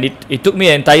 and it took me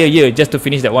an entire year just to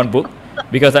finish that one book,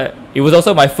 because it was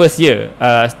also my first year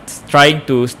trying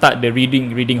to start the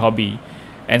reading hobby.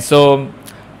 And so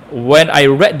when I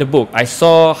read the book, I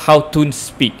saw how Tuns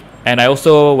speak, and I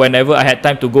also, whenever I had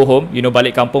time to go home,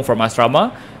 balik kampung from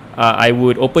asrama, I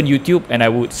would open YouTube and I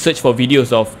would search for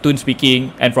videos of Tun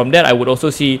speaking, and from there I would also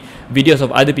see videos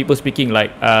of other people speaking,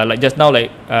 like just now,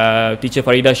 teacher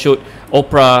Farida showed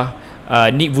Oprah,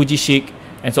 Nick Vujicic,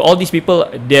 and so all these people,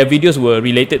 their videos were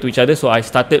related to each other. So I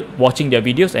started watching their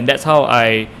videos, and that's how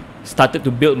I started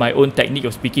to build my own technique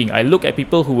of speaking. I look at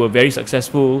people who were very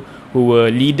successful, who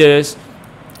were leaders,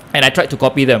 and I tried to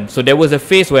copy them. So there was a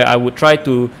phase where I would try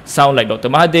to sound like Dr.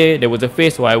 Mahathir. There was a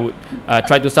phase where I would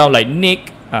try to sound like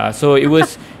Nick. So it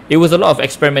was a lot of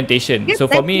experimentation. So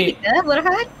for me,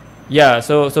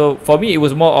 so for me it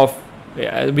was more of,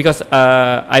 because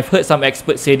I've heard some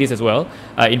experts say this as well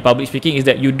in public speaking, is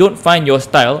that you don't find your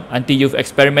style until you've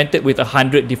experimented with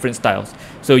 100 different styles.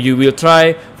 So you will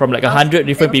try from 100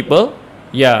 different people.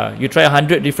 Yeah, you try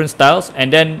 100 different styles,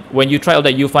 and then when you try all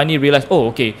that, you finally realize, oh,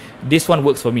 okay, this one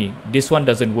works for me, this one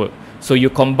doesn't work. So you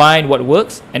combine what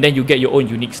works, and then you get your own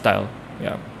unique style.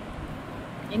 Yeah.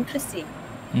 Interesting.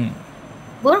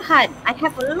 Burhan, I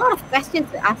have a lot of questions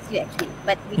to ask you actually,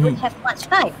 but we don't have much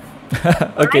time.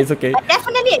 Okay, it's okay. But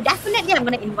definitely I'm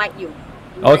going to invite you.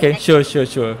 Okay, sure.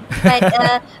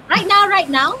 But right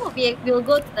now, we will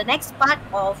go to the next part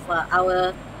of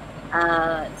our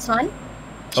show.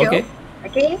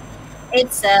 Okay.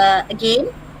 It's a game.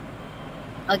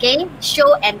 Okay,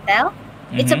 show and tell.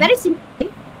 It's a very simple game.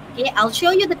 Okay, I'll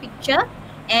show you the picture,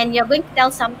 and you're going to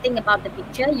tell something about the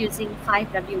picture using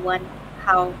 5W1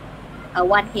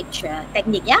 1H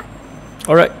technique. Yeah.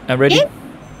 All right, I'm ready. Okay?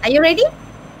 Are you ready?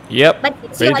 Yep. But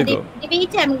it's ready your to go.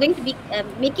 debate. I'm going to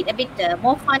make it a bit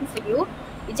more fun for you.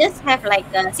 You just have like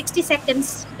 60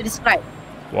 seconds to describe.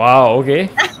 Wow, okay.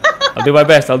 I'll do my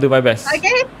best. I'll do my best.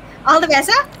 Okay, all the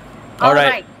best, huh? All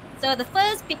right. So the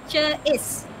first picture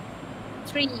is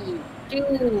 3, 2,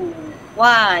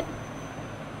 1.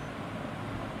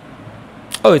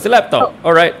 Oh, it's a laptop.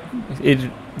 All right. It's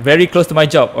very close to my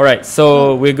job. All right.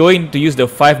 So we're going to use the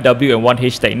 5W and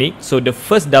 1H technique. So the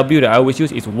first W that I always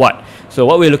use is what. So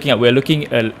what we're looking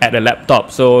at a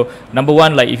laptop. So number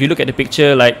one, like if you look at the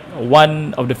picture, like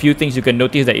one of the few things you can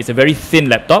notice that it's a very thin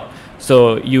laptop.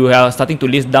 So you are starting to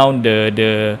list down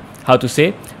the how to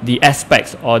say, the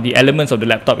aspects or the elements of the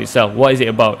laptop itself. What is it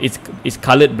about? It's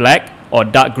colored black or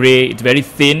dark gray. It's very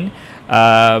thin.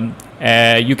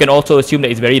 You can also assume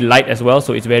that it's very light as well,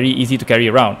 so it's very easy to carry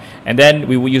around. And then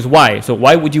we will use why. So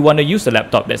why would you want to use a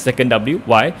laptop? That second W,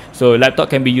 why. So laptop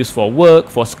can be used for work,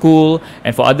 for school,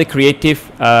 and for other creative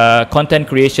content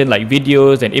creation like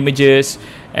videos and images.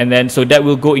 And then so that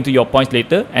will go into your points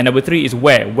later. And number 3 is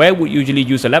where. Where would you usually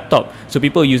use a laptop? So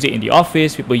people use it in the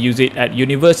office, people use it at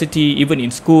university, even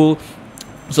in school.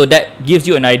 So that gives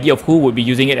you an idea of who would be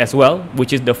using it as well,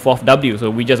 which is the fourth W. So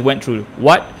we just went through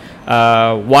what,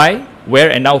 why, where,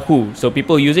 and now who. So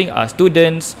people using are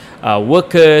students,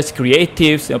 workers,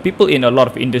 creatives, people in a lot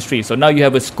of industries. So now you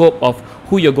have a scope of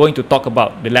who you're going to talk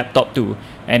about the laptop to.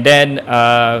 And then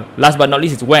last but not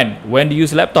least is when. When do you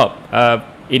use a laptop?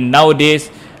 In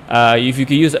nowadays, if you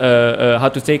can use a how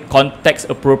to say, context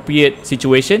appropriate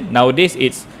situation,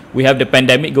 nowadays we have the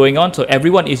pandemic going on, so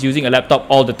everyone is using a laptop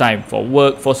all the time for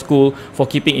work, for school, for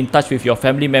keeping in touch with your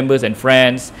family members and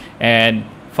friends. And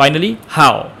finally,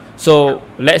 how. So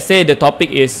let's say the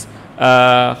topic is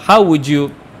how would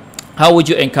you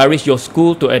encourage your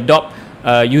school to adopt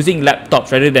using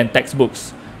laptops rather than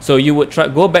textbooks? So you would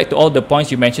go back to all the points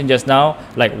you mentioned just now,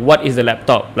 like what is the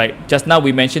laptop? Like just now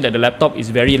we mentioned that the laptop is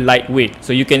very lightweight.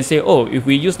 So you can say, oh, if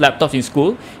we use laptops in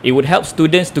school, it would help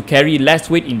students to carry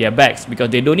less weight in their bags because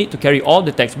they don't need to carry all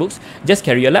the textbooks, just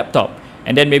carry a laptop.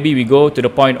 And then maybe we go to the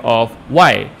point of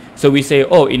why. So we say,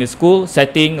 oh, in a school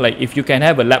setting, like if you can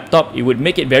have a laptop, it would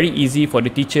make it very easy for the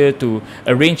teacher to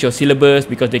arrange your syllabus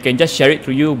because they can just share it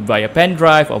to you via pen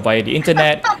drive or via the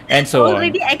internet and so on.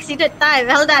 Already exceeded time.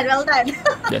 Well done, well done.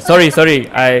 Yeah, sorry.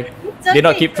 I did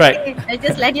not keep track. Okay. I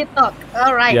just let you talk.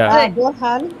 All right. Yeah.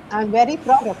 Johan, I'm very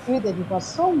proud of you that you got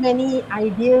so many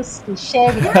ideas to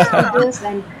share with your students,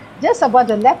 and just about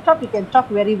the laptop, you can talk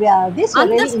very well. This will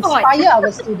really inspire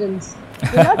our students,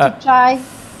 to try.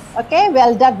 Okay,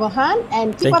 well done, Mohan,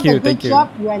 and keep up the good job.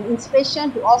 You are an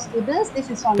inspiration to all students. This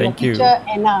is from your teacher,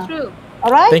 Anna. True. All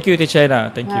right? Thank you, teacher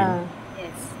Anna. Thank you.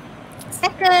 Yes.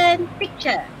 Second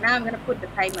picture. Now I'm going to put the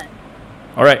timer.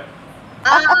 All right.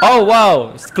 Oh,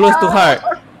 wow. It's close to heart.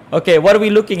 Okay, what are we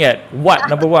looking at? What?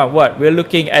 Number one, what? We're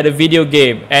looking at a video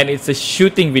game, and it's a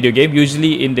shooting video game.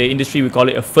 Usually in the industry, we call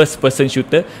it a first-person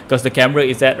shooter because the camera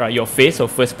is at your face, or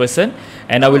first person.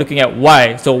 And now we're looking at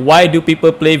why. So why do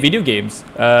people play video games?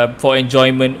 For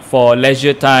enjoyment, for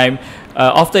leisure time,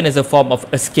 often as a form of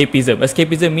escapism.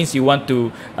 Escapism means you want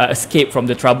to escape from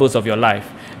the troubles of your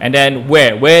life. And then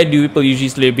where do people usually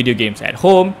play video games? At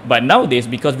home, but nowadays,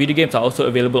 because video games are also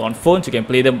available on phones, you can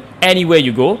play them anywhere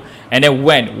you go. And then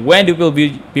when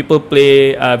do people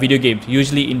play video games?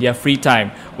 Usually in their free time,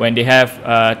 when they have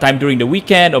time during the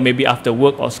weekend or maybe after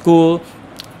work or school.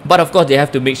 But of course, they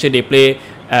have to make sure they play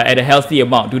at a healthy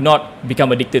amount. Do not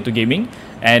become addicted to gaming.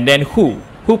 And then who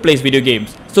plays video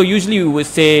games? So usually we would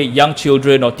say young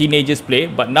children or teenagers play,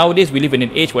 but nowadays we live in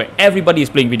an age where everybody is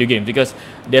playing video games because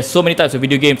there's so many types of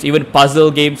video games, even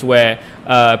puzzle games where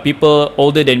people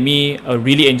older than me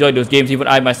really enjoy those games. Even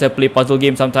I myself play puzzle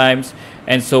games sometimes.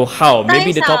 And so how?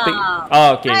 Maybe the topic...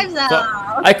 Oh, okay. So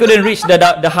I couldn't reach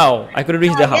the how. I couldn't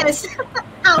reach the how. Yes.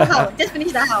 How? Just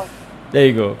finish the how. There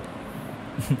you go.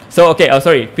 So, okay. Oh,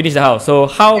 sorry. Finish the how. So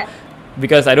how... Yeah.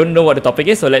 Because I don't know what the topic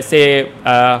is. So let's say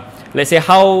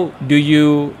how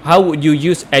would you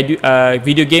use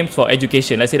video games for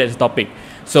education? Let's say that's the topic.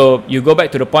 So you go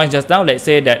back to the points just now. Let's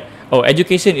say that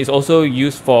education is also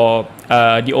used for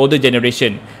the older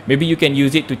generation. Maybe you can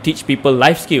use it to teach people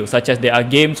life skills, such as there are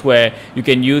games where you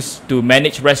can use to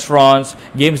manage restaurants,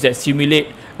 games that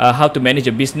simulate how to manage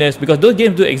a business, because those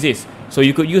games do exist. So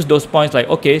you could use those points like,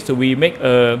 okay, so we make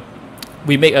an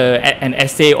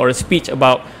essay or a speech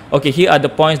about, okay, here are the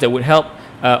points that would help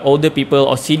older people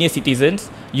or senior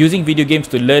citizens using video games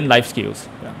to learn life skills.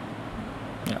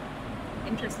 Yeah.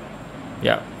 Interesting.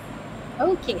 Yeah.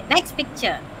 Okay, next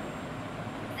picture.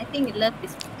 I think you love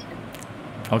this picture.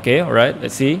 Okay, all right.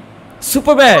 Let's see.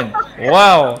 Superman.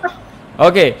 Wow.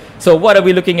 Okay, so what are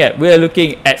we looking at? We are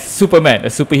looking at Superman, a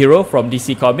superhero from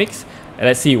DC Comics. And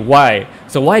let's see why.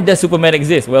 So why does Superman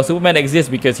exist? Well, Superman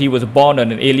exists because he was born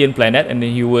on an alien planet and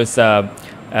then he was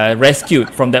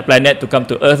rescued from that planet to come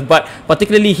to Earth. But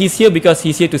particularly he's here because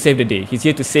he's here to save the day. He's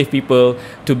here to save people,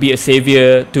 to be a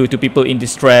savior to people in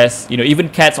distress, you know, even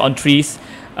cats on trees.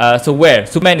 So where?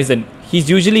 Superman he's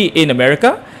usually in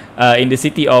America, in the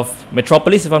city of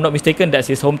Metropolis, if I'm not mistaken. That's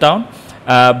his hometown.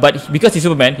 But because he's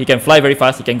Superman, he can fly very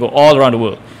fast. He can go all around the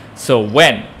world. So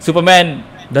when Superman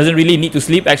doesn't really need to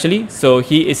sleep actually, so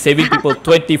he is saving people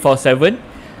 24/7.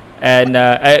 And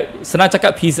senang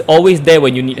cakap, he's always there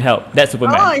when you need help. That's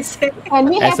Superman. Oh,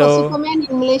 and we have a Superman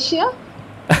in Malaysia.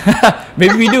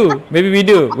 Maybe we do. Maybe we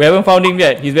do. We haven't found him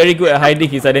yet. He's very good at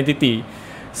hiding his identity.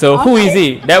 So who is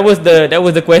he? That was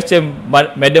the question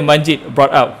Madam Manjit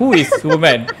brought up. Who is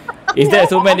Superman? Is there a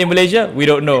Superman in Malaysia? We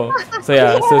don't know. So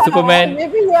so Superman,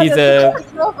 he's a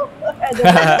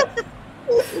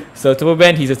so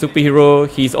Superman, he's a superhero.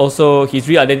 His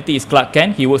real identity is Clark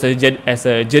Kent. He works as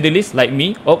a journalist like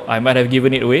me. Oh, I might have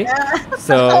given it away.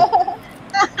 So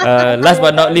last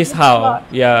but not least, how?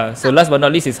 Yeah. So last but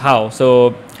not least is how.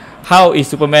 So how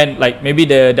is Superman, like, maybe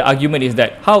the argument is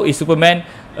that how is Superman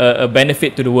a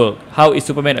benefit to the world? How is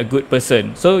Superman a good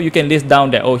person? So you can list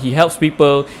down that, oh, he helps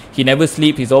people, he never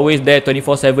sleeps, he's always there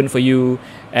 24/7 for you,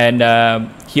 and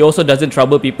he also doesn't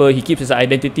trouble people, he keeps his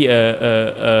identity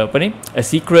a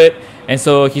secret, and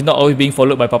so he's not always being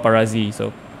followed by paparazzi. So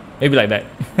maybe like that.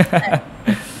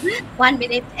 1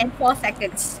 minute and 4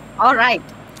 seconds. All right.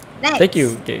 Next. Thank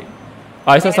you. Okay.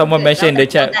 I saw someone mention in the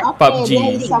chat PUBG.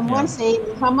 There is someone saying,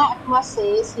 Muhammad Ahmad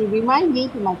says, he remind me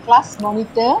to my class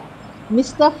monitor,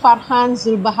 Mr. Farhan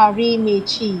Zulbahari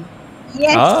Mechi.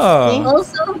 Yes. Oh.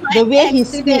 Also the way he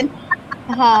speaks.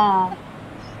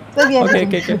 So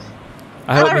okay.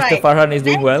 I hope Mr. Farhan is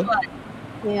doing well.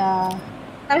 Yeah.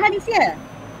 Farhan is here.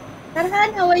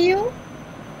 Farhan, how are you?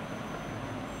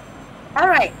 All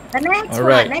right. The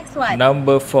next one.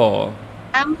 Number 4.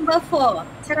 Number 4.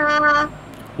 Ta-da.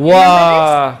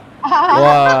 Wow.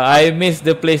 Wow, I miss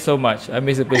the place so much.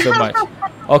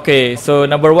 Okay, so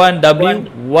number 1, W,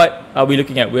 what are we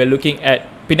looking at? We're looking at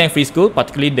Penang Free School,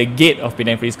 particularly the gate of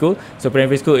Penang Free School. So Penang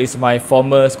Free School is my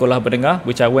former sekolah menengah,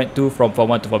 which I went to from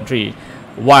Form 1 to Form 3.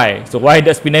 Why? So why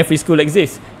does Penang Free School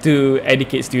exist? To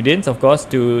educate students, of course,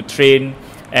 to train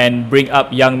and bring up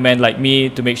young men like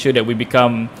me, to make sure that we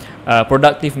become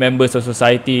productive members of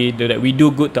society, that we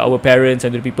do good to our parents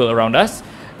and to the people around us.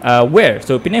 Where?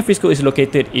 So Penang Free School is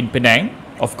located in Penang,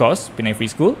 of course, Penang Free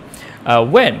School.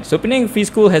 When? So Penang Free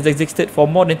School has existed for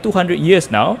more than 200 years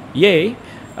now. Yay!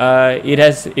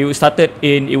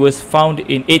 It was found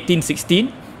in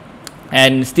 1816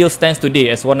 and still stands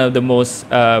today as one of the most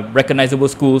recognizable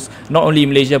schools, not only in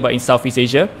Malaysia but in Southeast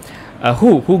Asia.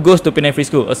 Who goes to Penang Free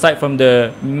School? Aside from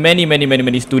the many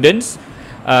students,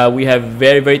 we have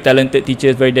very talented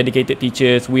teachers, very dedicated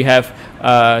teachers. We have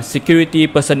security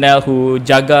personnel who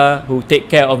take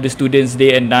care of the students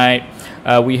day and night.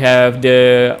 We have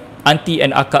the auntie and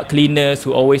akak cleaners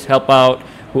who always help out,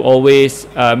 who always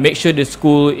make sure the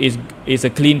school is a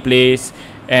clean place.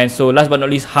 And so last but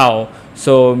not least, how?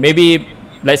 So maybe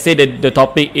let's say the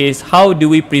topic is, how do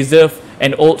we preserve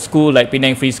an old school like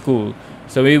Penang Free School?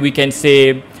 So maybe we can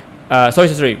say,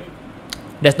 sorry,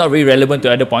 that's not really relevant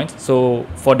to other points. So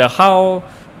for the how,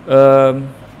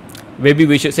 maybe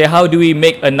we should say, how do we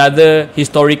make another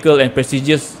historical and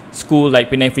prestigious school like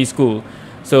Penang Free School?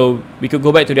 So we could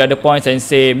go back to the other points and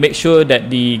say, make sure that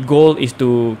the goal is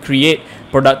to create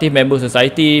productive member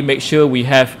society, make sure we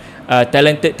have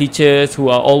talented teachers who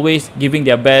are always giving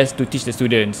their best to teach the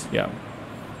students. Yeah.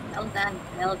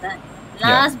 Well done.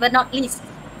 Last but not least.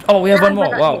 Oh, we have one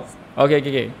more. Wow.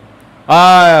 Okay.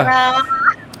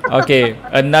 Okay,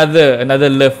 another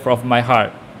love from my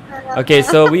heart. Okay,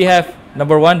 so we have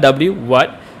number 1, W,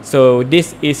 what? So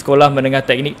this is Sekolah Menengah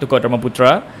Teknik Tukar Dharma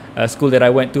Putra, a school that I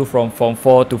went to from Form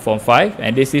 4 to Form 5,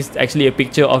 and this is actually a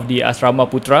picture of the Asrama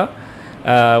Putra,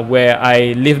 where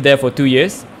I lived there for 2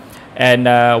 years. And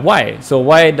why? So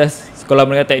why does Sekolah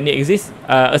Menengah Teknik exist?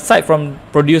 Aside from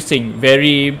producing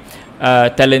very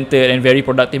talented and very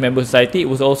productive member society, it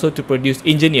was also to produce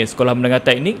engineers. Sekolah Menengah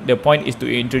Teknik, the point is to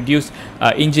introduce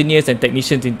engineers and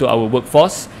technicians into our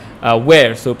workforce.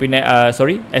 Where? So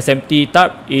SMT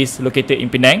TARP is located in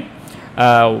Penang.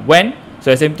 When?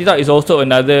 So SMT TARP is also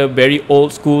another very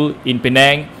old school in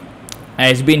Penang,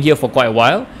 and it's been here for quite a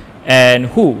while. And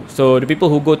who? So the people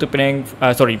who go to Penang,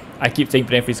 I keep saying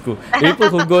Penang Free School. The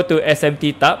people who go to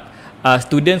SMT TARP are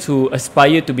students who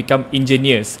aspire to become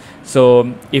engineers.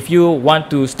 So if you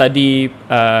want to study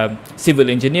civil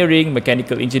engineering,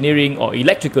 mechanical engineering or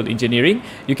electrical engineering,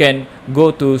 you can go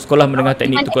to Sekolah Menengah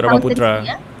Teknik Tukar Dharma Putra.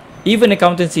 Even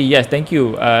accountancy, yes, thank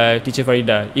you, Teacher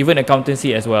Farida. Even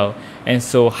accountancy as well. And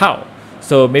so how?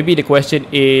 So maybe the question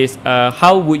is,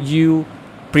 how would you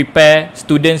prepare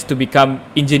students to become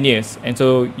engineers? And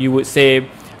so you would say,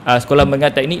 Sekolah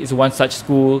Menengah Teknik is one such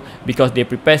school because they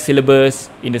prepare syllabus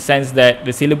in the sense that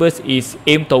the syllabus is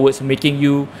aimed towards making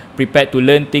you prepared to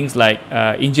learn things like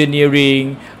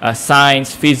engineering,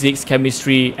 science, physics,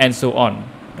 chemistry, and so on.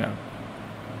 Yeah.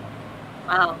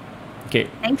 Wow. Okay,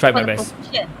 Thank try you my for the best.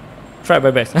 position. Try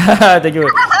my best. Thank you.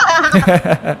 And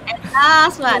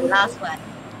last one.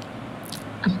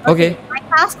 Okay. My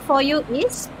task for you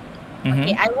is,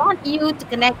 okay, I want you to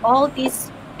connect all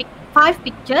these 5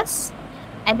 pictures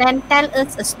and then tell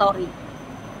us a story.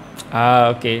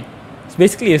 Okay. It's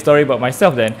basically a story about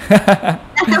myself then.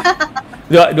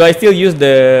 Do I still use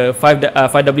the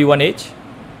 5W1H?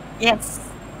 Yes.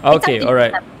 Okay,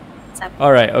 alright.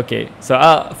 Alright, okay. So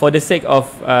for the sake of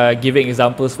giving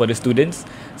examples for the students,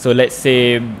 so let's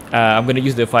say I'm going to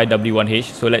use the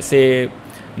 5W1H. So let's say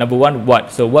number 1,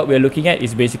 what? So what we're looking at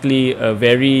is basically a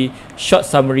very short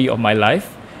summary of my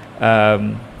life,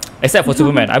 except for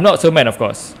Superman. I'm not Superman, of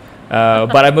course,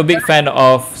 but I'm a big fan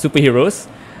of superheroes.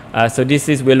 So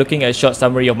we're looking at a short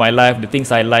summary of my life, the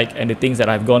things I like and the things that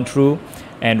I've gone through.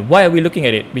 And why are we looking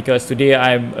at it? Because today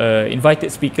I'm an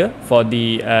invited speaker for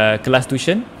the class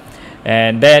tuition.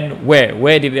 And then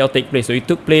where did it all take place? So it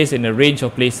took place in a range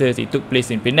of places. It took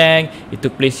place in Penang, it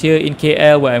took place here in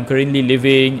KL where I'm currently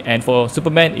living, and for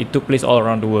Superman it took place all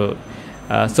around the world.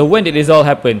 So when did this all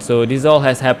happen? So this all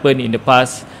has happened in the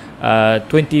past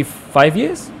 25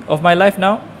 years of my life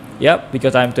now. Yep,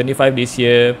 because I'm 25 this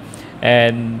year.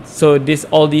 And so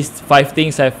all these 5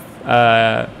 things have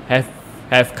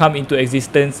come into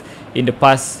existence in the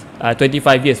past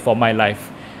 25 years for my life.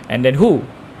 And then who?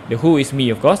 The who is me,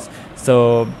 of course.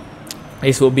 So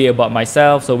this will be about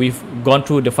myself. So we've gone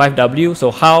through the 5W.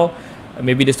 So how,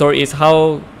 maybe the story is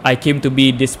how I came to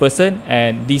be this person,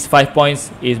 and these 5 points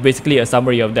is basically a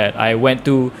summary of that. I went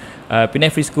to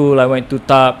Penang Free School, I went to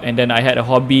TAP, and then I had a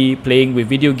hobby playing with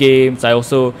video games. I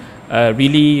also I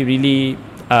really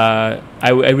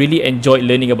enjoyed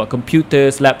learning about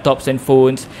computers, laptops and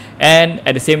phones. And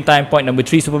at the same time, point number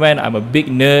 3, Superman, I'm a big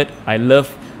nerd. I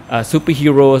love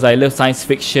superheroes, I love science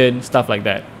fiction, stuff like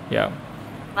that. Yeah.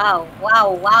 Wow.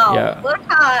 Yeah.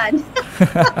 Burhan.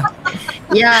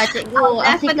 Yeah, Cikgu.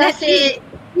 Asika said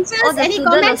all the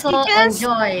students also teachers?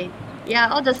 enjoy.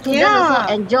 Yeah, all the students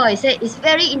also enjoy. Say it's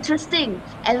very interesting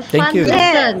and fun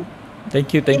lesson.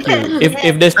 Thank you.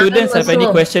 If the students have any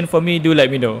question for me, do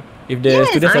let me know. If the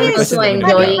students have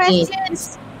any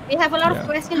questions, we have a lot of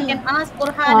questions you can ask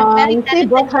Burhan.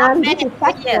 Burhan, this is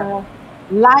such a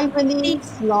lively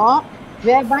slot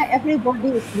whereby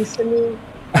everybody is listening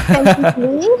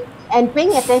attentively and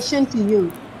paying attention to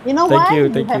you. You know why?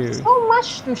 You have so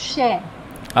much to share.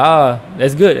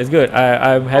 That's good.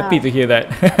 I'm happy to hear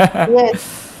that.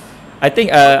 Yes. I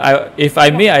think if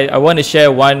I may, I want to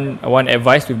share one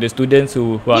advice with the students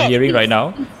who are hearing right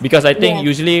now, because I think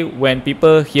usually when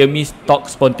people hear me talk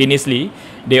spontaneously,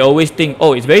 they always think,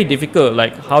 oh, it's very difficult.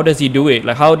 Like, how does he do it?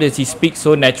 Like, how does he speak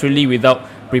so naturally without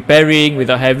preparing,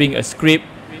 without having a script?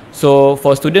 So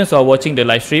for students who are watching the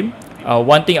live stream,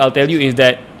 one thing I'll tell you is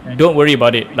that don't worry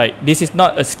about it. Like, this is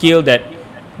not a skill that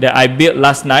I built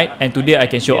last night and today I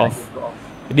can show off.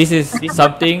 This is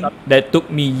something that took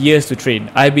me years to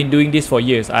train. I've been doing this for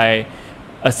years.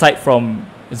 Aside from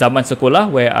zaman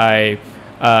sekolah where I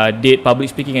did public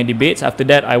speaking and debates, after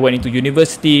that I went into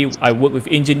university. I worked with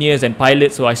engineers and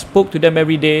pilots, so I spoke to them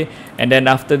every day. And then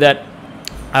after that,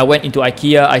 I went into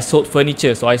IKEA. I sold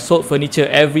furniture. So I sold furniture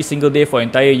every single day for an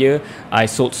entire year. I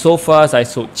sold sofas, I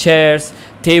sold chairs,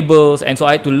 tables, and so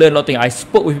I had to learn a lot of things. I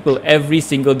spoke with people every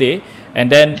single day. And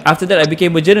then after that, I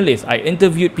became a journalist. I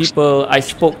interviewed people, I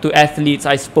spoke to athletes,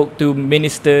 I spoke to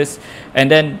ministers. And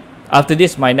then after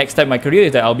this, my next step in my career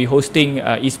is that I'll be hosting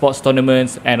esports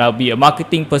tournaments, and I'll be a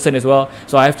marketing person as well.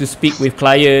 So I have to speak with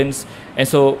clients. And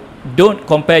so don't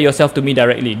compare yourself to me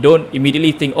directly. Don't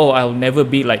immediately think, oh, I'll never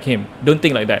be like him. Don't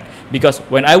think like that. Because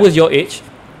when I was your age,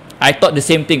 I thought the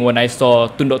same thing when I saw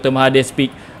Tun Dr. Mahathir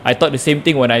speak. I thought the same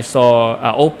thing when I saw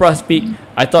Oprah speak.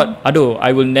 I thought,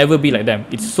 I will never be like them.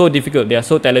 It's so difficult. They are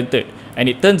so talented. And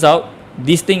it turns out,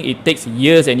 this thing, it takes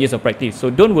years and years of practice. So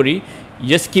don't worry. You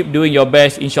just keep doing your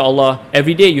best, inshallah.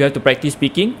 Every day you have to practice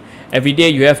speaking. Every day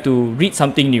you have to read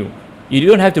something new. You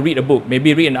don't have to read a book.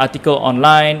 Maybe read an article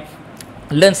online.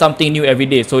 Learn something new every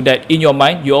day so that in your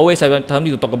mind, you always have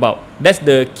something to talk about. That's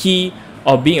the key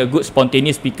of being a good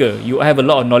spontaneous speaker. You have a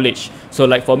lot of knowledge. So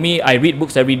like for me, I read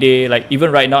books every day. Like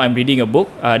even right now, I'm reading a book.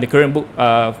 The current book,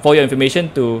 for your information,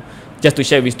 to just to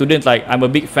share with students, like I'm a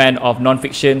big fan of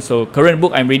non-fiction. So current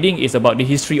book I'm reading is about the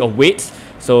history of weights.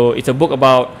 So it's a book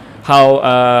about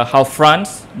how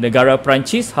France, negara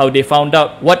Perancis, how they found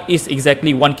out what is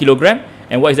exactly 1 kilogram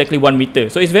and what exactly 1 meter.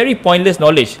 So it's very pointless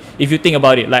knowledge if you think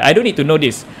about it. Like, I don't need to know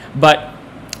this, but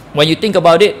when you think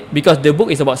about it, because the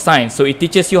book is about science, so it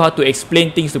teaches you how to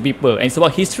explain things to people, and it's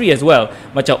about history as well.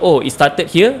 Macam, oh, it started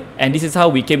here and this is how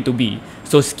we came to be.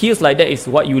 So skills like that is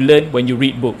what you learn when you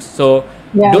read books. So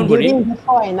don't worry. During,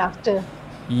 before and after.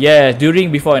 Yeah,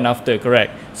 during, before and after,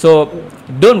 correct. So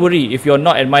don't worry if you're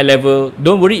not at my level.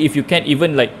 Don't worry if you can't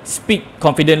even like speak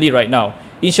confidently right now.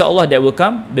 Inshallah that will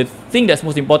come. The thing that's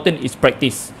most important is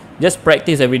practice. Just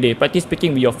practice every day. Practice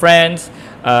speaking with your friends.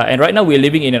 And right now we're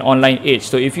living in an online age.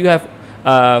 So if you have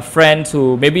friends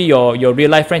who, maybe your real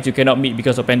life friends you cannot meet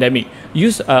because of pandemic,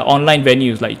 use online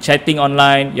venues like chatting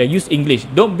online. Yeah, use English.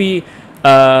 Don't be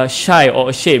shy or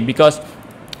ashamed, because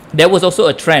there was also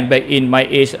a trend back in my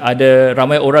age. Ada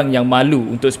ramai orang yang malu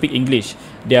untuk speak English.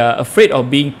 They are afraid of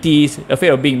being teased,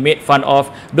 afraid of being made fun of.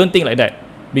 Don't think like that.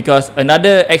 Because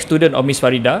another ex-student of Miss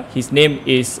Farida, his name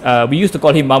is, we used to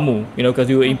call him Mamu, you know, because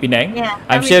we were in Penang. Yeah,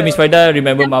 I'm sure Miss Farida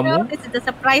remember Mamu. This is a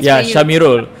surprise yeah, for you.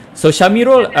 Shamirul. So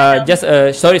Shamirul, just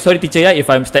sorry teacher, yeah, if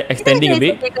I'm extending a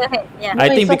bit. Okay, go ahead. Yeah. I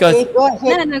think because Go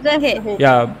ahead. No, go ahead.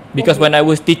 yeah, because when I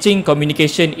was teaching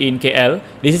communication in KL,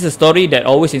 this is a story that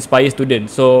always inspires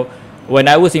students. So when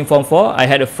I was in Form 4, I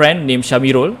had a friend named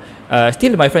Shamirul,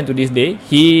 still my friend to this day.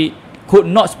 He could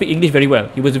not speak English very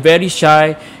well. He was very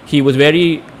shy. He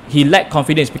lacked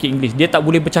confidence speaking English. Dia tak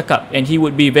boleh bercakap, and he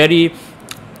would be very,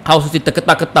 how to say,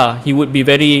 terketar-ketar. He would be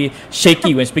very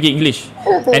shaky when speaking English.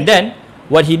 And then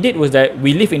what he did was that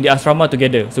we live in the asrama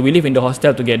together. So we live in the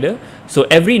hostel together. So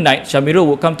every night Shamirul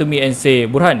would come to me and say,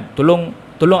 Burhan, tolong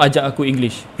ajak aku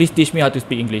English. Please teach me how to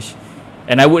speak English.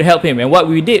 And I would help him. And what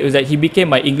we did was that he became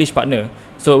my English partner.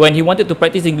 So when he wanted to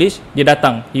practice English, dia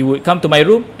datang. He would come to my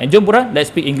room and, jom Burhan, let's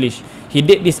speak English. He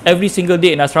did this every single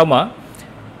day in asrama.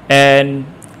 And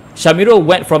Shamirul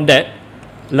went from that.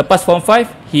 Lepas Form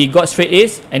 5, he got straight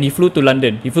A's and he flew to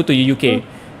London. He flew to the UK.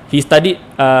 He studied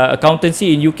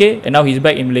accountancy in UK, and now he's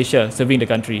back in Malaysia serving the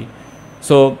country.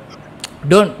 So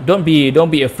don't be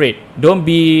afraid. Don't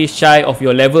be shy of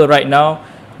your level right now.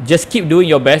 Just keep doing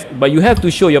your best, but you have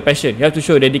to show your passion. You have to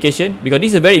show your dedication, because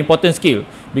this is a very important skill.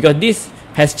 Because this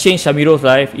has changed Shamirul's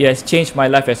life. It has changed my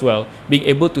life as well. Being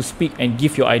able to speak and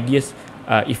give your ideas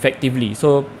effectively.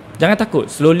 So jangan takut.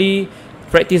 Slowly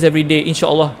practice every day.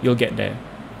 Inshallah you'll get there.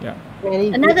 Yeah.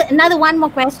 Another one more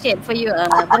question for you,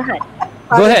 Burhan.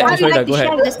 Go ahead. How do you like to Go ahead.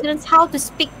 share with the students how to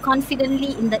speak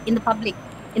confidently in the public,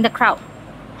 in the crowd?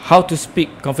 How to speak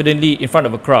confidently in front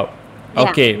of a crowd. Yeah.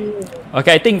 Okay.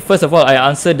 I think first of all I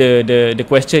answer the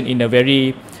question in a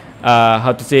very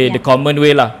how to say, the common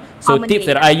way lah. So Common tips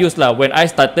way, that I used lah when I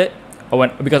started,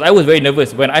 because I was very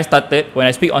nervous when I started. When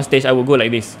I speak on stage, I would go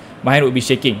like this. My hand would be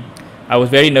shaking. I was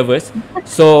very nervous.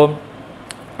 So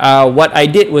what I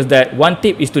did was that one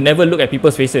tip is to never look at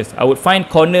people's faces. I would find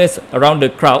corners around the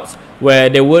crowds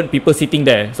where there weren't people sitting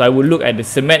there. So I would look at the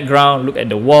cement ground, look at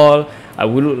the wall. I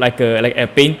would look like a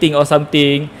painting or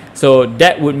something. So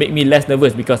that would make me less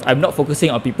nervous, because I'm not focusing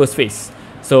on people's face.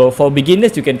 So for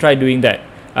beginners, you can try doing that.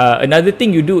 Another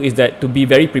thing you do is that to be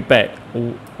very prepared.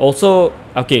 Also,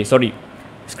 okay, sorry,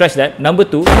 scratch that. Number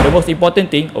 2, the most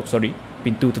important thing. Oh, sorry,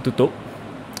 pintu tertutup.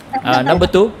 Number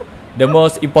 2, the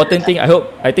most important thing.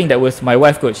 I think that was my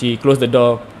wife kot. She closed the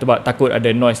door sebab takut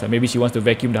ada noise. Maybe she wants to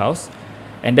vacuum the house.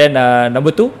 And then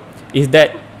number 2 is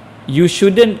that you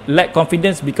shouldn't lack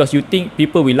confidence because you think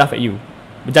people will laugh at you.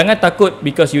 Jangan takut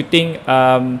because you think,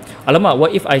 alamak,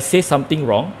 what if I say something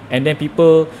wrong and then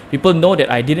people know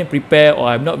that I didn't prepare or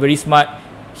I'm not very smart.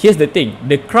 Here's the thing,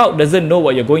 the crowd doesn't know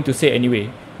what you're going to say anyway.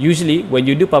 Usually when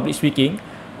you do public speaking,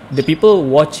 the people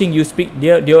watching you speak,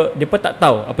 dia pun tak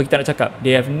tahu apa kita nak cakap.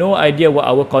 They have no idea what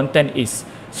our content is.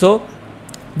 So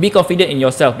be confident in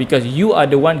yourself, because you are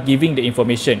the one giving the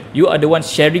information. You are the one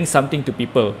sharing something to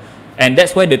people. And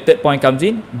that's why the third point comes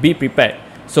in, be prepared.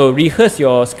 So rehearse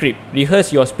your script,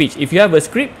 rehearse your speech. If you have a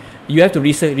script, you have to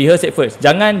rehearse it first.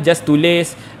 Jangan just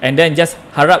tulis and then just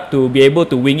harap to be able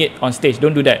to wing it on stage.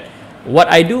 Don't do that. What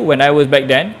I do when I was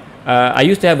back then, I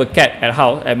used to have a cat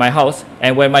at my house,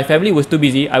 and when my family was too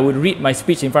busy, I would read my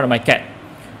speech in front of my cat.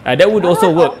 That would also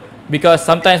work, because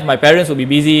sometimes my parents would be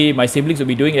busy, my siblings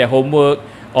would be doing their homework,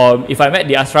 or if I'm at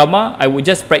the asrama, I would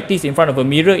just practice in front of a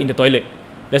mirror in the toilet.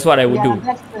 That's what I would do.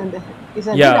 It's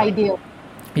a good idea.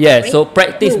 Yeah, so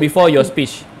practice before your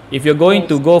speech. If you're going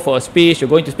to go for a speech, you're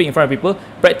going to speak in front of people,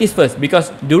 practice first, because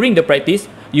during the practice,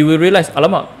 you will realize,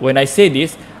 alamak, when I say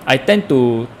this, I tend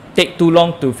to take too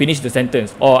long to finish the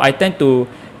sentence, or I tend to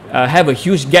have a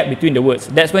huge gap between the words.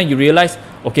 That's when you realize,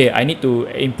 okay, I need to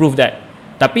improve that.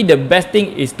 Tapi the best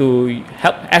thing is to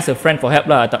help, ask a friend for help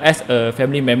lah, atau ask a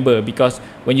family member, because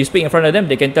when you speak in front of them,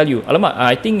 they can tell you, alamak,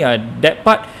 I think that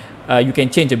part you can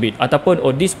change a bit, ataupun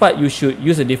this part you should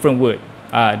use a different word.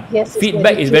 Yes,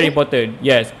 feedback is very important.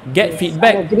 Yes, get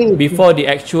feedback before the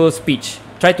actual speech.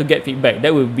 Try to get feedback.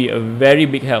 That will be a very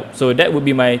big help. So that would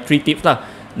be my 3 tips lah.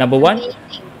 Number one,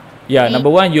 number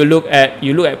one, you look at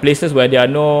places where there are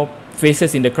no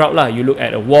faces in the crowd lah. You look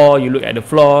at a wall, you look at the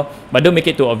floor, but don't make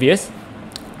it too obvious.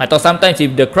 Atau sometimes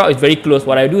if the crowd is very close,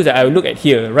 what I do is that I will look at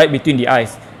here, right between the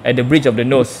eyes, at the bridge of the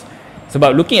nose.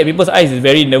 Sebab looking at people's eyes is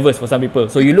very nervous for some people.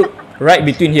 So you look right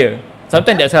between here.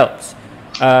 Sometimes that helps.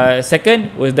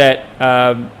 Second was that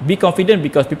be confident,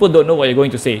 because people don't know what you're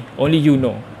going to say. Only you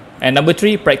know. And number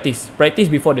 3, practice. Practice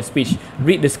before the speech.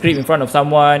 Read the script in front of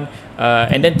someone,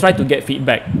 and then try to get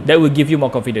feedback. That will give you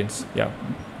more confidence. Yeah.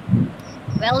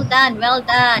 Well done, well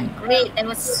done. Great. That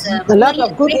was a lot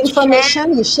of good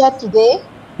information you shared today.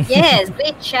 Yes,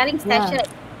 great sharing session.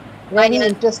 Very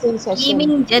interesting session.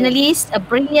 Gaming journalist, a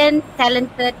brilliant,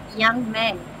 talented young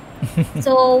man.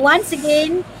 So once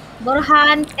again,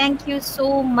 Burhan, thank you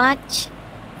so much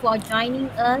for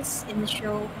joining us in the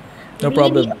show. No really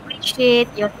problem. Appreciate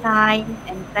your time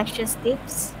and precious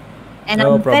tips. And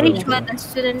No I'm very problem. sure the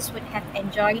students would have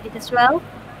enjoyed it as well.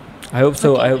 I hope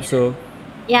so. Okay. I hope so.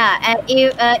 Yeah,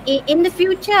 in the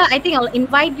future, I think I'll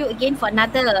invite you again for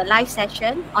another live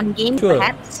session on games, Sure.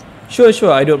 perhaps.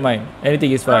 Sure. I don't mind.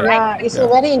 Anything is fine. Yeah, it's a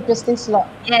very interesting slot.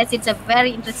 Yes, it's a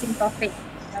very interesting topic.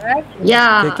 All right.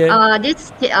 Yeah, Okay.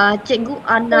 this Cikgu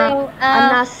Anna So, I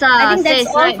Anasa think that's says,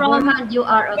 all right, from- Burhan, you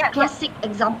are a Yeah. classic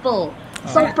example.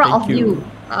 So Ah, proud of thank you. you.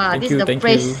 Thank This you, is the thank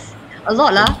praise. A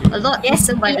lot lah, a lot. Yes,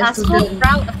 given by we the are so student.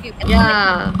 proud of you.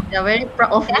 Yeah, they're very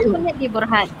proud of you. Definitely,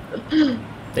 Burhan.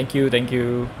 Thank you.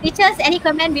 Teachers, any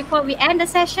comment before we end the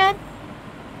session?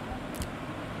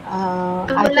 I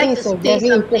would like think it's to a say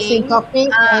very interesting something. topic,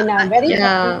 and I'm very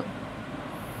Yeah.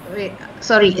 Wait,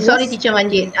 sorry, Yes. Teacher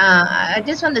Manjit. I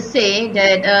just want to say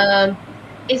that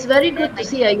it's very good to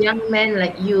see a young man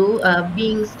like you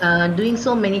doing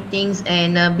so many things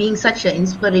and being such an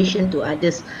inspiration to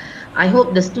others. I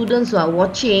hope the students who are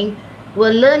watching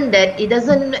will learn that you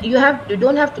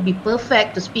don't have to be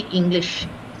perfect to speak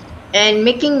English. And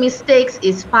making mistakes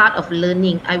is part of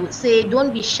learning. I would say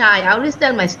don't be shy. I always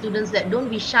tell my students that don't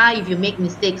be shy if you make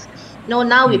mistakes. No,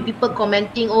 now with people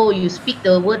commenting, oh, you speak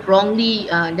the word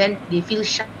wrongly, then they feel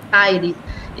shy.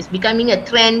 It's becoming a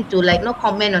trend to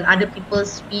comment on other people's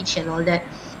speech and all that.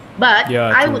 But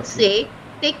Yeah, I true, would say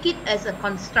take it as a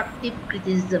constructive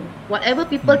criticism. Whatever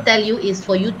people tell you is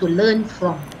for you to learn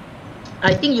from.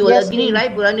 I think you will Yes, agree, ma'am.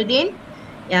 right, Burhanuddin?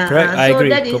 Yeah. Correct. I agree.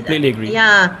 that is- Completely agree.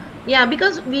 Yeah,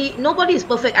 because nobody is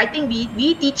perfect. I think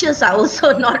we teachers are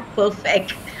also not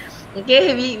perfect.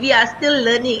 Okay, we are still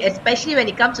learning, especially when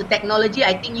it comes to technology.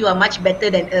 I think you are much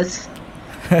better than us.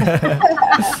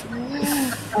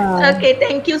 Okay,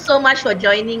 thank you so much for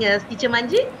joining us, Teacher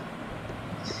Manjit.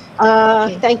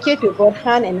 Thank you to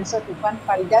Burhan and also to Puan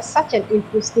Farida. Such an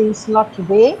interesting slot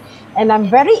today. And I'm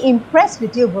very impressed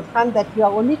with you, Burhan, that you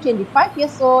are only 25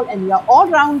 years old and you are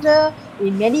all-rounder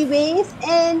in many ways.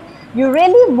 And you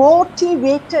really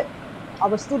motivated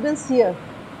our students here.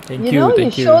 Thank you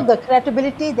you. show the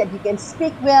credibility that you can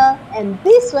speak well, and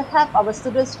this will help our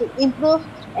students to improve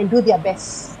and do their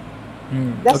best.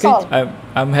 That's okay. all.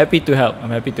 I'm happy to help.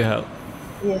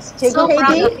 Yes. So Cikgu proud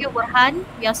Heidi. of you, Burhan.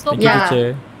 We are so Thank you, proud.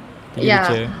 teacher. Thank you,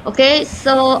 teacher. Okay,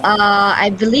 so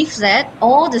I believe that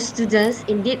all the students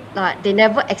indeed they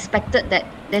never expected that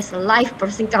there's a live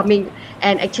person coming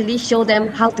and actually show them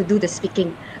how to do the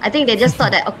speaking. I think they just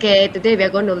thought that okay, today we are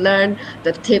going to learn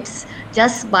the tips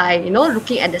just by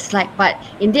looking at the slide. But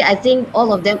indeed, I think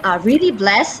all of them are really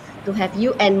blessed to have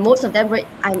you, and most of them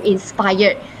I'm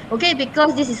inspired. Okay,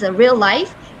 because this is a real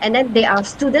life, and then they are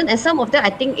students, and some of them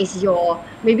I think is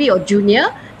maybe your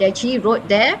junior. They actually wrote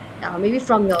there, maybe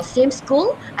from your same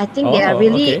school. I think they are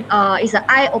really it's an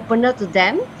eye opener to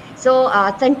them. So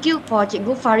thank you for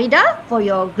Cikgu Farida for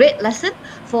your great lesson,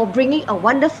 for bringing a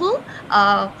wonderful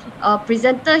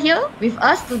presenter here with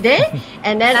us today,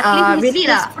 and then really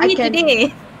he's free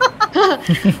today.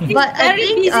 But I very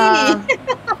think busy.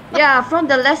 from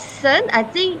the lesson, I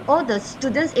think all the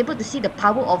students able to see the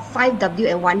power of 5W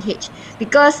and 1H,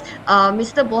 because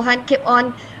Mr. Burhan kept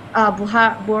on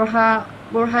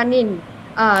Burhanin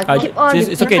keep on.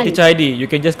 It's okay, Teacher Heidi. You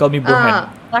can just call me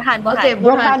Burhan. Burhan. Okay,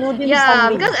 Burhan. Burhanuddin Yeah,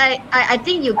 Samli. because I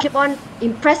think you keep on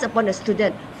impress upon the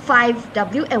student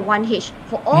 5W and 1H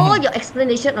for all your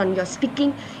explanation on your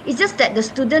speaking. It's just that the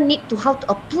student need to how to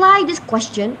apply this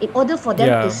question in order for them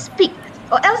to speak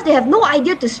or else they have no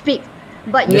idea to speak.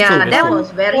 But yeah, that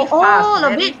was very fast. All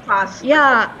of very it, fast.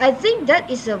 yeah, I think that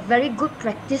is a very good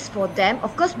practice for them.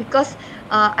 Of course, because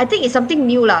I think it's something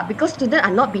new lah. Because students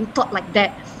are not being taught like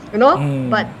that, you know.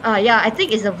 But yeah, I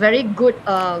think it's a very good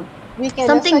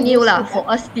something new lah for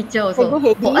us teacher also.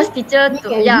 For us teacher to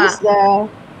use the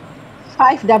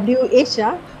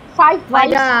 5WH, 5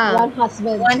 wives, yeah. 1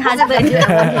 husband.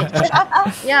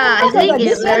 Yeah, I think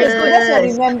it's very good.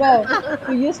 Students remember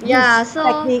to use this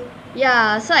technique.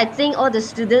 Yeah, so I think all the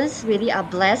students really are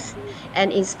blessed and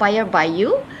inspired by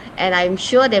you, and I'm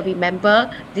sure they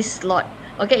remember this slot.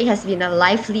 Okay, it has been a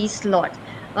lively slot.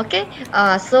 Okay,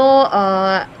 so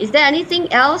is there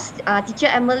anything else, Teacher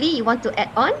Emily, you want to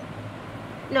add on?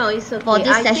 No, it's okay. For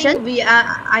this session?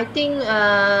 I think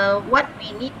what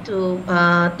we need to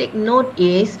take note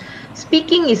is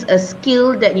speaking is a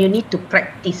skill that you need to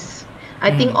practice.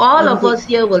 I think all of us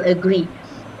here will agree.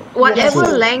 Whatever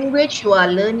language you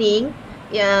are learning,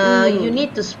 you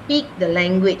need to speak the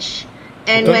language.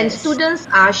 And when students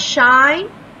are shy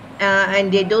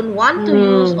and they don't want to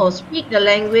use or speak the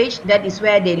language, that is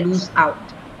where they lose out.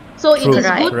 So it is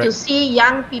good to see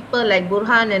young people like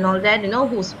Burhan and all that, you know,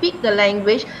 who speak the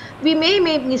language. We may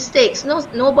make mistakes.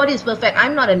 Nobody is perfect.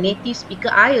 I'm not a native speaker.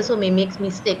 I also may make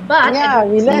mistake. But at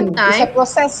the same time, it's a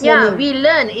process. We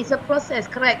learn. It's a process.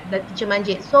 Correct, the Teacher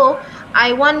Manjit. So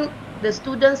I want the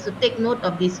students to take note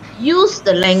of this. Use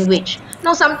the language.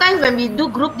 Now, sometimes when we do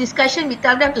group discussion, we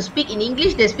tell them to speak in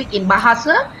English. They speak in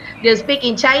Bahasa. They speak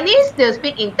in Chinese. They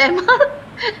speak in Tamil.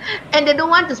 And they don't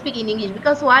want to speak in English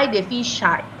because why? They feel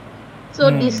shy. So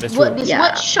this word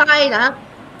shy,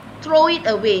 throw it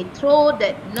away. Throw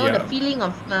that, the feeling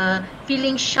of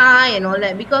feeling shy and all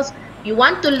that. Because you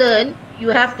want to learn, you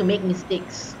have to make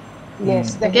mistakes.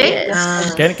 Yes. Okay.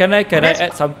 Can I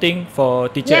add something for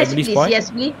Teacher Emily's point?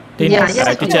 Yes, please.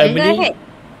 Teacher Emily.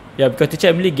 Yeah, because Teacher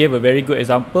Emily gave a very good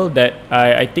example that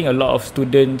I think a lot of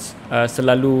students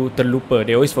selalu terlupa.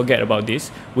 They always forget about this,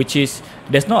 which is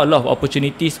there's not a lot of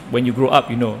opportunities when you grow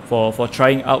up, you know, for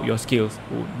trying out your skills.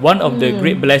 One of the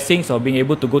great blessings of being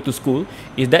able to go to school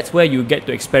is that's where you get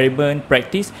to experiment,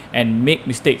 practice, and make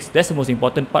mistakes. That's the most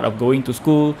important part of going to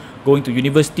school, going to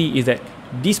university, is that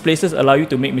these places allow you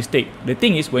to make mistakes. The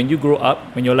thing is, when you grow up,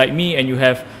 when you're like me and you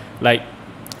have like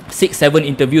 6-7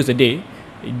 interviews a day,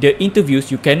 the interviews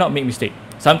you cannot make mistake.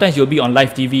 Sometimes you'll be on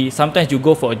live TV, sometimes you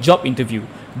go for a job interview.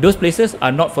 Those places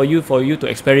are not for you to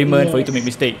experiment, for you to make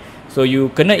mistake. So you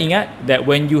kena ingat that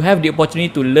when you have the opportunity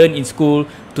to learn in school,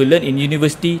 to learn in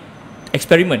university,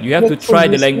 experiment. You have to try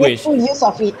the language. Make full use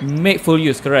of it. Make full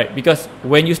use, correct? Because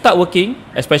when you start working,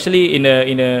 especially in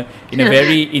a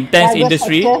very intense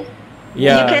industry, you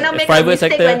cannot make a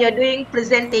mistake when you're doing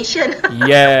presentation.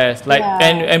 Yes, like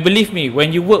and believe me,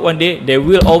 when you work one day, there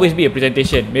will always be a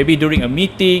presentation. Maybe during a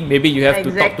meeting, maybe you have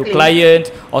to talk to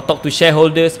clients or talk to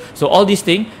shareholders. So all these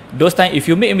things, those times, if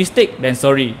you make a mistake, then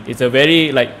sorry, it's a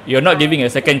very you're not giving a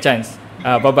second chance.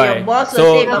 Bye bye. Your boss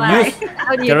will say bye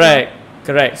bye.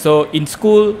 Correct. So in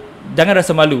school, jangan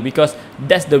rasa malu because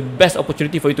that's the best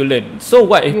opportunity for you to learn. So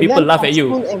what if people laugh at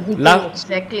you?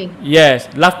 Exactly. Yes,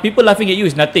 people laughing at you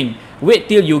is nothing. Wait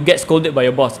till you get scolded by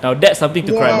your boss. Now that's something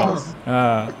to cry about.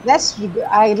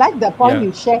 I like the point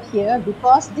you shared here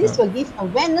because this will give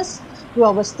awareness to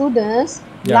our students.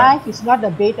 Life is not a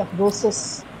bed of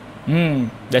roses.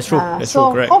 That's true. That's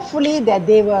so true. Correct. Hopefully that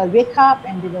they will wake up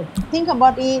and they will think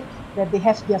about it. That they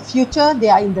have their future. They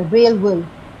are in the real world.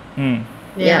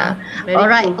 All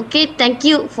right. Cool. Okay, thank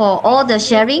you for all the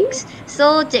sharings.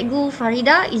 So, Cikgu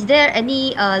Farida, is there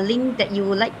any link that you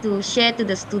would like to share to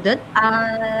the student?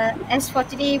 As for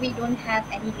today, we don't have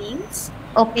any links.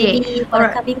 Okay. Maybe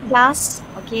for coming class,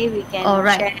 we can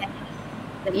share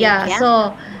the link.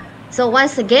 So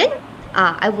once again,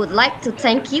 I would like to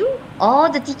thank you,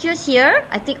 all the teachers here.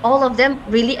 I think all of them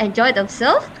really enjoyed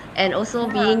themselves and also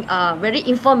being a very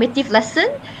informative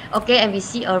lesson. Okay, and we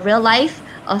see a real life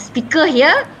speaker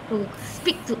here who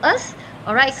speak to us.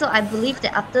 All right, so I believe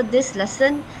that after this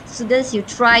lesson, students, you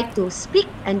try to speak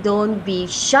and don't be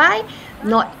shy.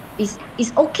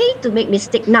 It's okay to make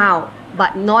mistake now,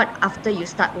 but not after you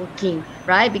start working,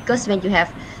 right? Because when you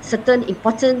have certain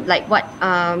important, like what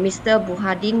Mr.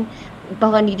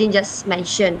 Burhanuddin just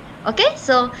mentioned. Okay,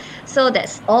 so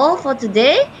that's all for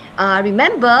today.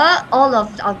 Remember, all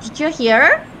of our teacher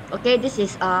here. Okay, this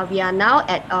is we are now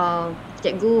at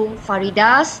Cikgu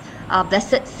Farida's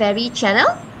Blessed Fairy channel.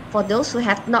 For those who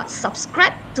have not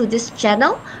subscribed to this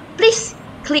channel, please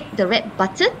click the red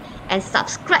button and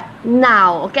subscribe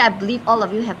now. Okay, I believe all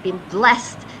of you have been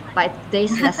blessed by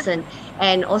today's lesson.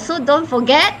 And also don't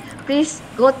forget, please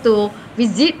go to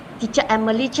visit Teacher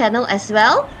Emily channel as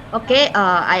well. Okay,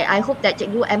 I hope that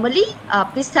Cikgu Emily,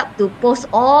 please help to post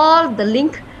all the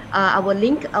link, our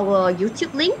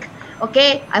YouTube link.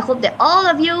 Okay, I hope that all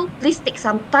of you please take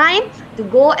some time to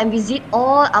go and visit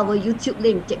all our YouTube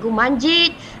link. Cikgu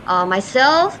Manjit,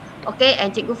 myself, okay,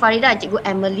 and Cikgu Farida and Cikgu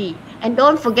Emily. And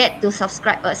don't forget to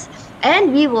subscribe us.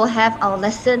 And we will have our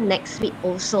lesson next week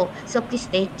also. So please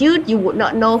stay tuned. You would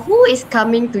not know who is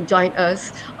coming to join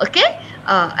us. Okay,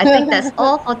 I think that's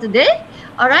all for today.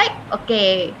 Alright,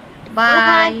 okay.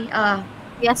 Bye.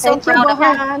 We are so Thank you, proud of you.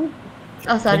 Bohan.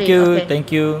 Oh, sorry. Thank you, Okay. thank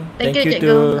you, Thank you, Cikgu.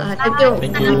 too. Thank you.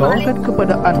 Thank you. Dibawakan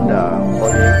kepada anda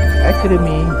oleh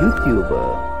Akademi YouTuber.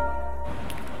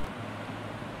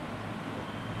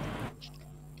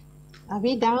 Are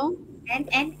we down?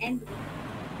 And.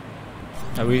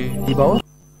 Are we? Di bawah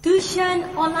Tuisyen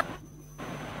online